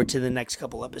looking forward to the next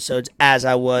couple episodes. As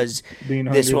I was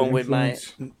this one with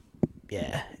influence.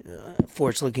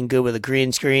 Fort's looking good with a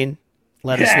green screen.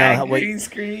 Let us know how green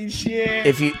screen shit.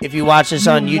 If you watch this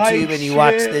on YouTube and you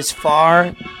watch this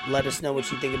far, let us know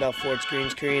what you think about Fort's green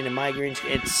screen and my green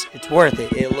screen. It's worth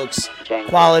it. It looks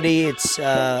quality. It's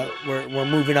we're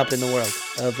moving up in the world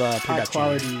of production. High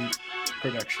quality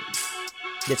production.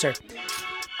 Yes, sir.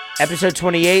 Episode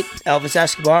 28, Elvis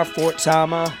Escobar, Fort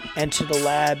Sama, enter the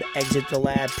lab, exit the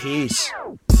lab, peace.